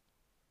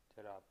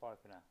 Ta-da, bye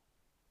for now.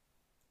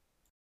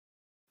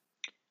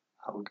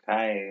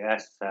 Okay,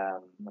 that's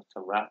a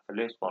wrap for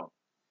this one.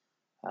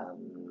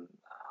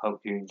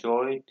 Hope you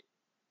enjoyed.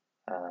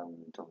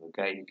 Don't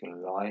forget you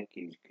can like,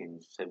 you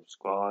can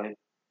subscribe.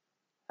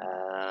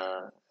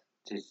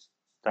 Just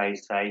stay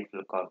safe,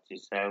 look after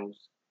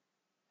yourselves,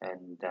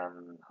 and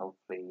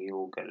hopefully you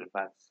all get the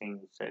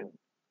vaccine soon.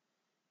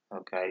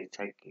 Okay,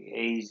 take it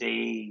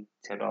easy.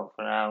 Ta-ra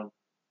for now.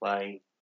 Bye.